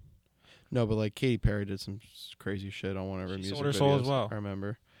 No, but like Katy Perry did some crazy shit on one of her She music sold her soul as videos, well. I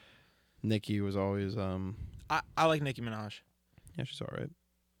remember. Nicki was always I like Nicki Minaj. yeah, she's all right.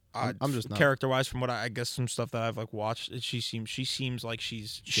 I'm just not. Character-wise, from what I guess some stuff that I've like watched, she seems like she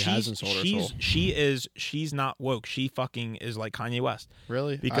hasn't sold her soul. She's not woke. She fucking is like Kanye West.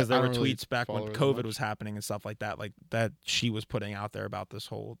 Really? Because there I were don't really tweets back when follow her that COVID much. was happening and stuff like that she was putting out there about the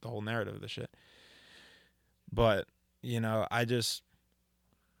whole narrative of the shit. But, I just,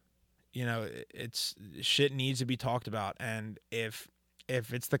 it's shit needs to be talked about. And if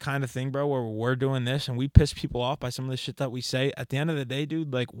it's the kind of thing, bro, where we're doing this and we piss people off by some of the shit that we say, at the end of the day,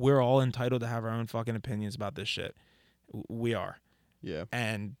 dude, like we're all entitled to have our own fucking opinions about this shit. We are. Yeah.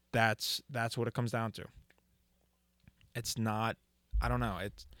 And that's what it comes down to. It's not, I don't know.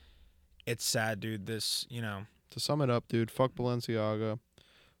 It's sad, dude. This, To sum it up, dude, fuck Balenciaga,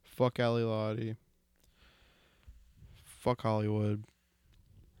 fuck Ali Lottie, fuck Hollywood.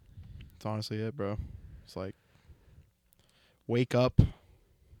 It's honestly it, bro. It's like, wake up,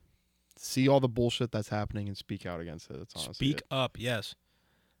 see all the bullshit that's happening, and speak out against it. That's honestly speak up, yes.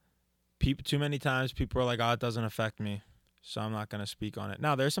 Too many times people are like, oh, it doesn't affect me, so I'm not going to speak on it.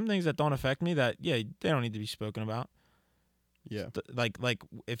 Now, there's some things that don't affect me that, yeah, they don't need to be spoken about. Yeah. Like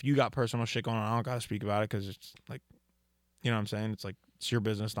if you got personal shit going on, I don't got to speak about it because it's like, you know what I'm saying? It's like, it's your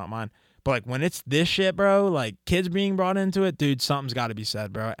business, not mine. But like when it's this shit, bro, like kids being brought into it, dude, something's got to be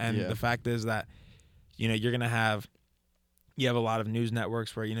said, bro. And Yeah. the fact is that, you're going to have, you have a lot of news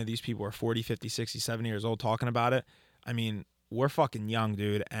networks where, these people are 40, 50, 60, 70 years old talking about it. I mean, we're fucking young,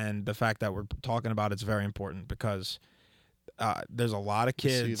 dude. And the fact that we're talking about it's very important because there's a lot of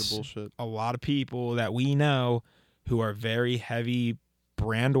kids, See the bullshit. a lot of people that we know who are very heavy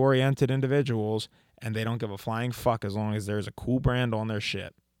brand-oriented individuals, and they don't give a flying fuck as long as there's a cool brand on their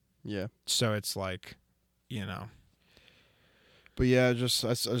shit. Yeah. So it's like, But yeah, I just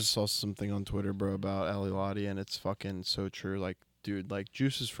saw something on Twitter, bro, about Ali Lottie, and it's fucking so true. Like, dude, like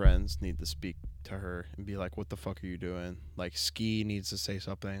Juice's friends need to speak to her and be like, "What the fuck are you doing?" Like, Ski needs to say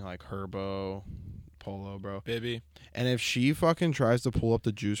something, like Herbo, Polo, bro. baby. And if she fucking tries to pull up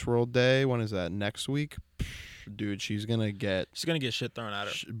the Juice World Day, when is that? Next week, dude, she's gonna get shit thrown at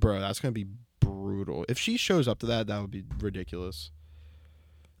her. bro. That's gonna be brutal. If she shows up to that would be ridiculous.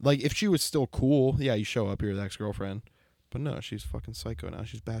 Like, if she was still cool, yeah, you show up, you're the ex-girlfriend. But no, she's fucking psycho now.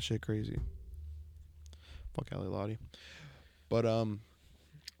 She's batshit crazy. Fuck Ali Lottie. But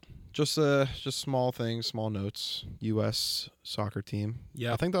just small things, small notes. U.S. soccer team.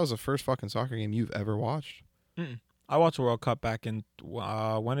 Yeah. I think that was the first fucking soccer game you've ever watched. I watched the World Cup back in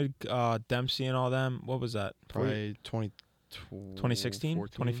when did Dempsey and all them? What was that? Probably 2016,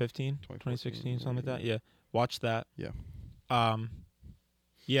 2015, 2016, something like that. Yeah, watched that. Yeah.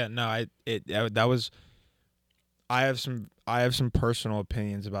 Yeah. No, that was. I have some personal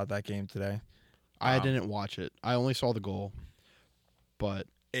opinions about that game today. I didn't watch it. I only saw the goal. But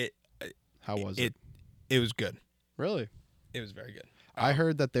how was it? It was good. Really? It was very good. I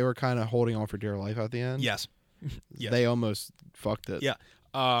heard that they were kind of holding on for dear life at the end. Yes. Yes. They almost fucked it. Yeah.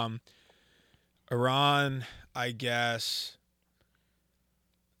 Iran, I guess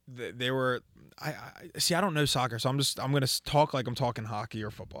they were. I see. I don't know soccer, so I'm gonna talk like I'm talking hockey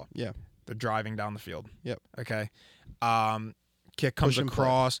or football. Yeah. They're driving down the field. Yep. Okay. Kick comes Push and play.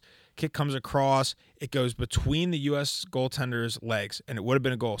 across. Kick comes across. It goes between the U.S. goaltender's legs, and it would have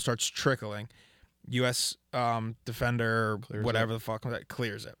been a goal. Starts trickling. U.S. Defender, Clears whatever the fuck,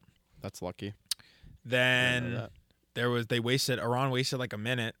 clears it. That's lucky. Then Iran wasted like a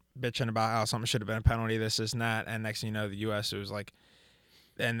minute bitching about how something should have been a penalty, this and that, and next thing you know, the U.S. it was like,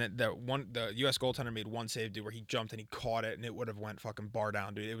 and the U.S. goaltender made one save, dude, where he jumped and he caught it, and it would have went fucking bar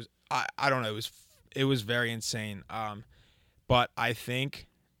down, dude. It was I don't know, it was very insane. But I think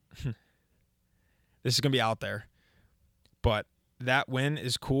this is gonna be out there, but that win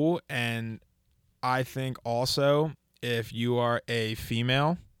is cool, and I think also if you are a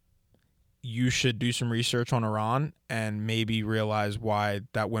female, you should do some research on Iran and maybe realize why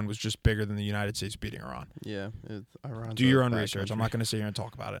that win was just bigger than the United States beating Iran. Yeah. Iran's Do your a own bad research. country. I'm not going to sit here and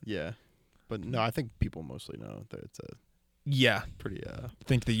talk about it. Yeah. But no, I think people mostly know that it's a Yeah. pretty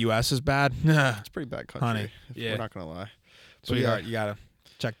Think the U.S. is bad? it's a pretty bad country. Honey, if yeah. We're not gonna lie. So But yeah. you got to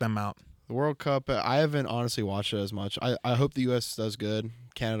check them out. The World Cup, I haven't honestly watched it as much. I hope the U.S. does good.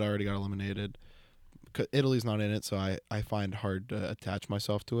 Canada already got eliminated. Italy's not in it, so I find hard to attach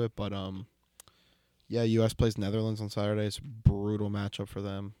myself to it. But yeah, U.S. plays Netherlands on Saturday. It's a brutal matchup for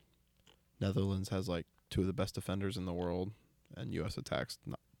them. Netherlands has like two of the best defenders in the world, and U.S. attack's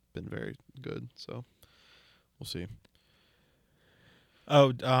not been very good. So we'll see.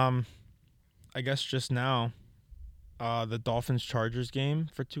 Oh, I guess just now, the Dolphins-Chargers game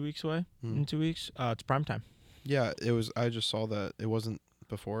for 2 weeks away. In 2 weeks, it's primetime. Yeah, it was. I just saw that it wasn't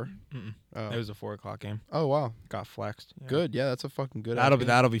before. Mm-mm. Oh. It was a 4:00 game. Oh wow, Got flexed. Yeah. good. Yeah, that's a fucking good.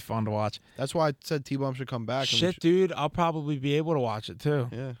 That'll be fun to watch. That's why I said T-Bum should come back. Shit, dude, I'll probably be able to watch it too.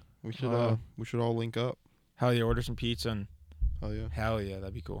 Yeah, we should all link up. Hell yeah, order some pizza and Hell yeah. hell yeah,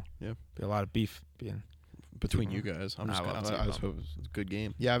 that'd be cool. Yeah. Be a lot of beef being. Between you guys, I love I just T-Bum. hope it's a good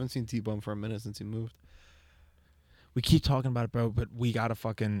game. Yeah, I haven't seen T-Bum for a minute since he moved. We keep talking about it, bro, but we gotta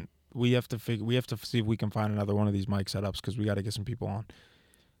we have to see if we can find another one of these mic setups because we gotta get some people on.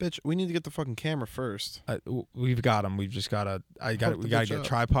 Bitch, we need to get the fucking camera first. We've got them. We've just gotta. We gotta bitch get up.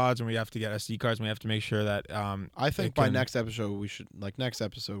 tripods, and we have to get SD cards, and we have to make sure that. I think by next episode we should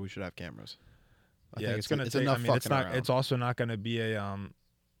have cameras. I think it's gonna. it's take, enough I mean, fucking it's not. around. It's also not gonna be a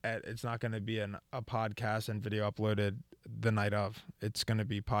It's not gonna be a podcast and video uploaded the night of. It's gonna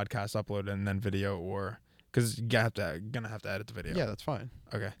be podcast uploaded and then video, or because gonna have to edit the video. Yeah, that's fine.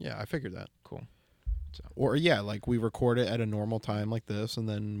 Okay. Yeah, I figured that. Cool. So. Or yeah, like we record it at a normal time like this, and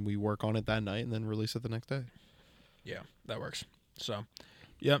then we work on it that night, and then release it the next day. Yeah, that works. So,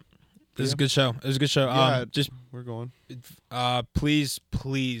 yep. This is a good show. It was a good show. Yeah, Just we're going.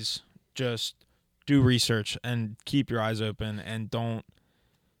 please just do research and keep your eyes open and don't,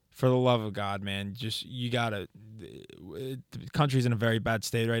 for the love of God, man, you gotta, the country's in a very bad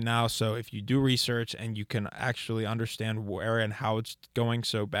state right now. So if you do research and you can actually understand where and how it's going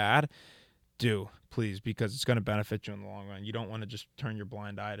so bad, do, please, because it's going to benefit you in the long run. You don't want to just turn your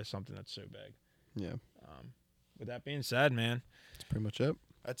blind eye to something that's so big. Yeah. With that being said, man, That's pretty much it.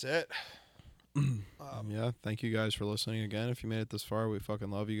 that's it. Yeah, thank you guys for listening again. If you made it this far, we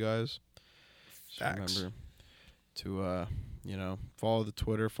fucking love you guys. Just Facts. remember to follow the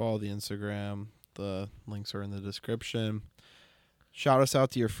Twitter, follow the Instagram. The links are in the description. Shout us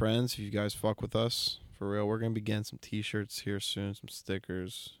out to your friends if you guys fuck with us. For real, we're gonna be getting some t-shirts here soon, some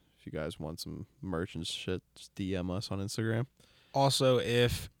stickers. If you guys want some merch and shit, just DM us on Instagram. Also,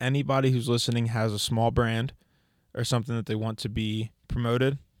 if anybody who's listening has a small brand or something that they want to be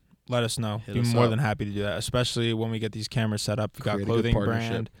promoted, let us know. Hit Be us more up. than happy to do that, especially when we get these cameras set up. We've got Create a good clothing partnership.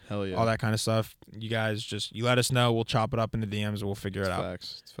 brand, Hell yeah. all that kind of stuff. You guys you let us know. We'll chop it up into DMs and we'll figure It's it out.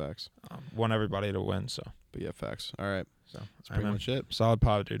 facts. It's facts. Want everybody to win, so. But yeah, facts. All right. So That's pretty much it. Solid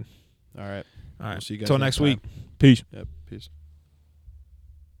pod, dude. All right. All right. We'll see you guys Till next next week. time. Peace. Yep. Peace.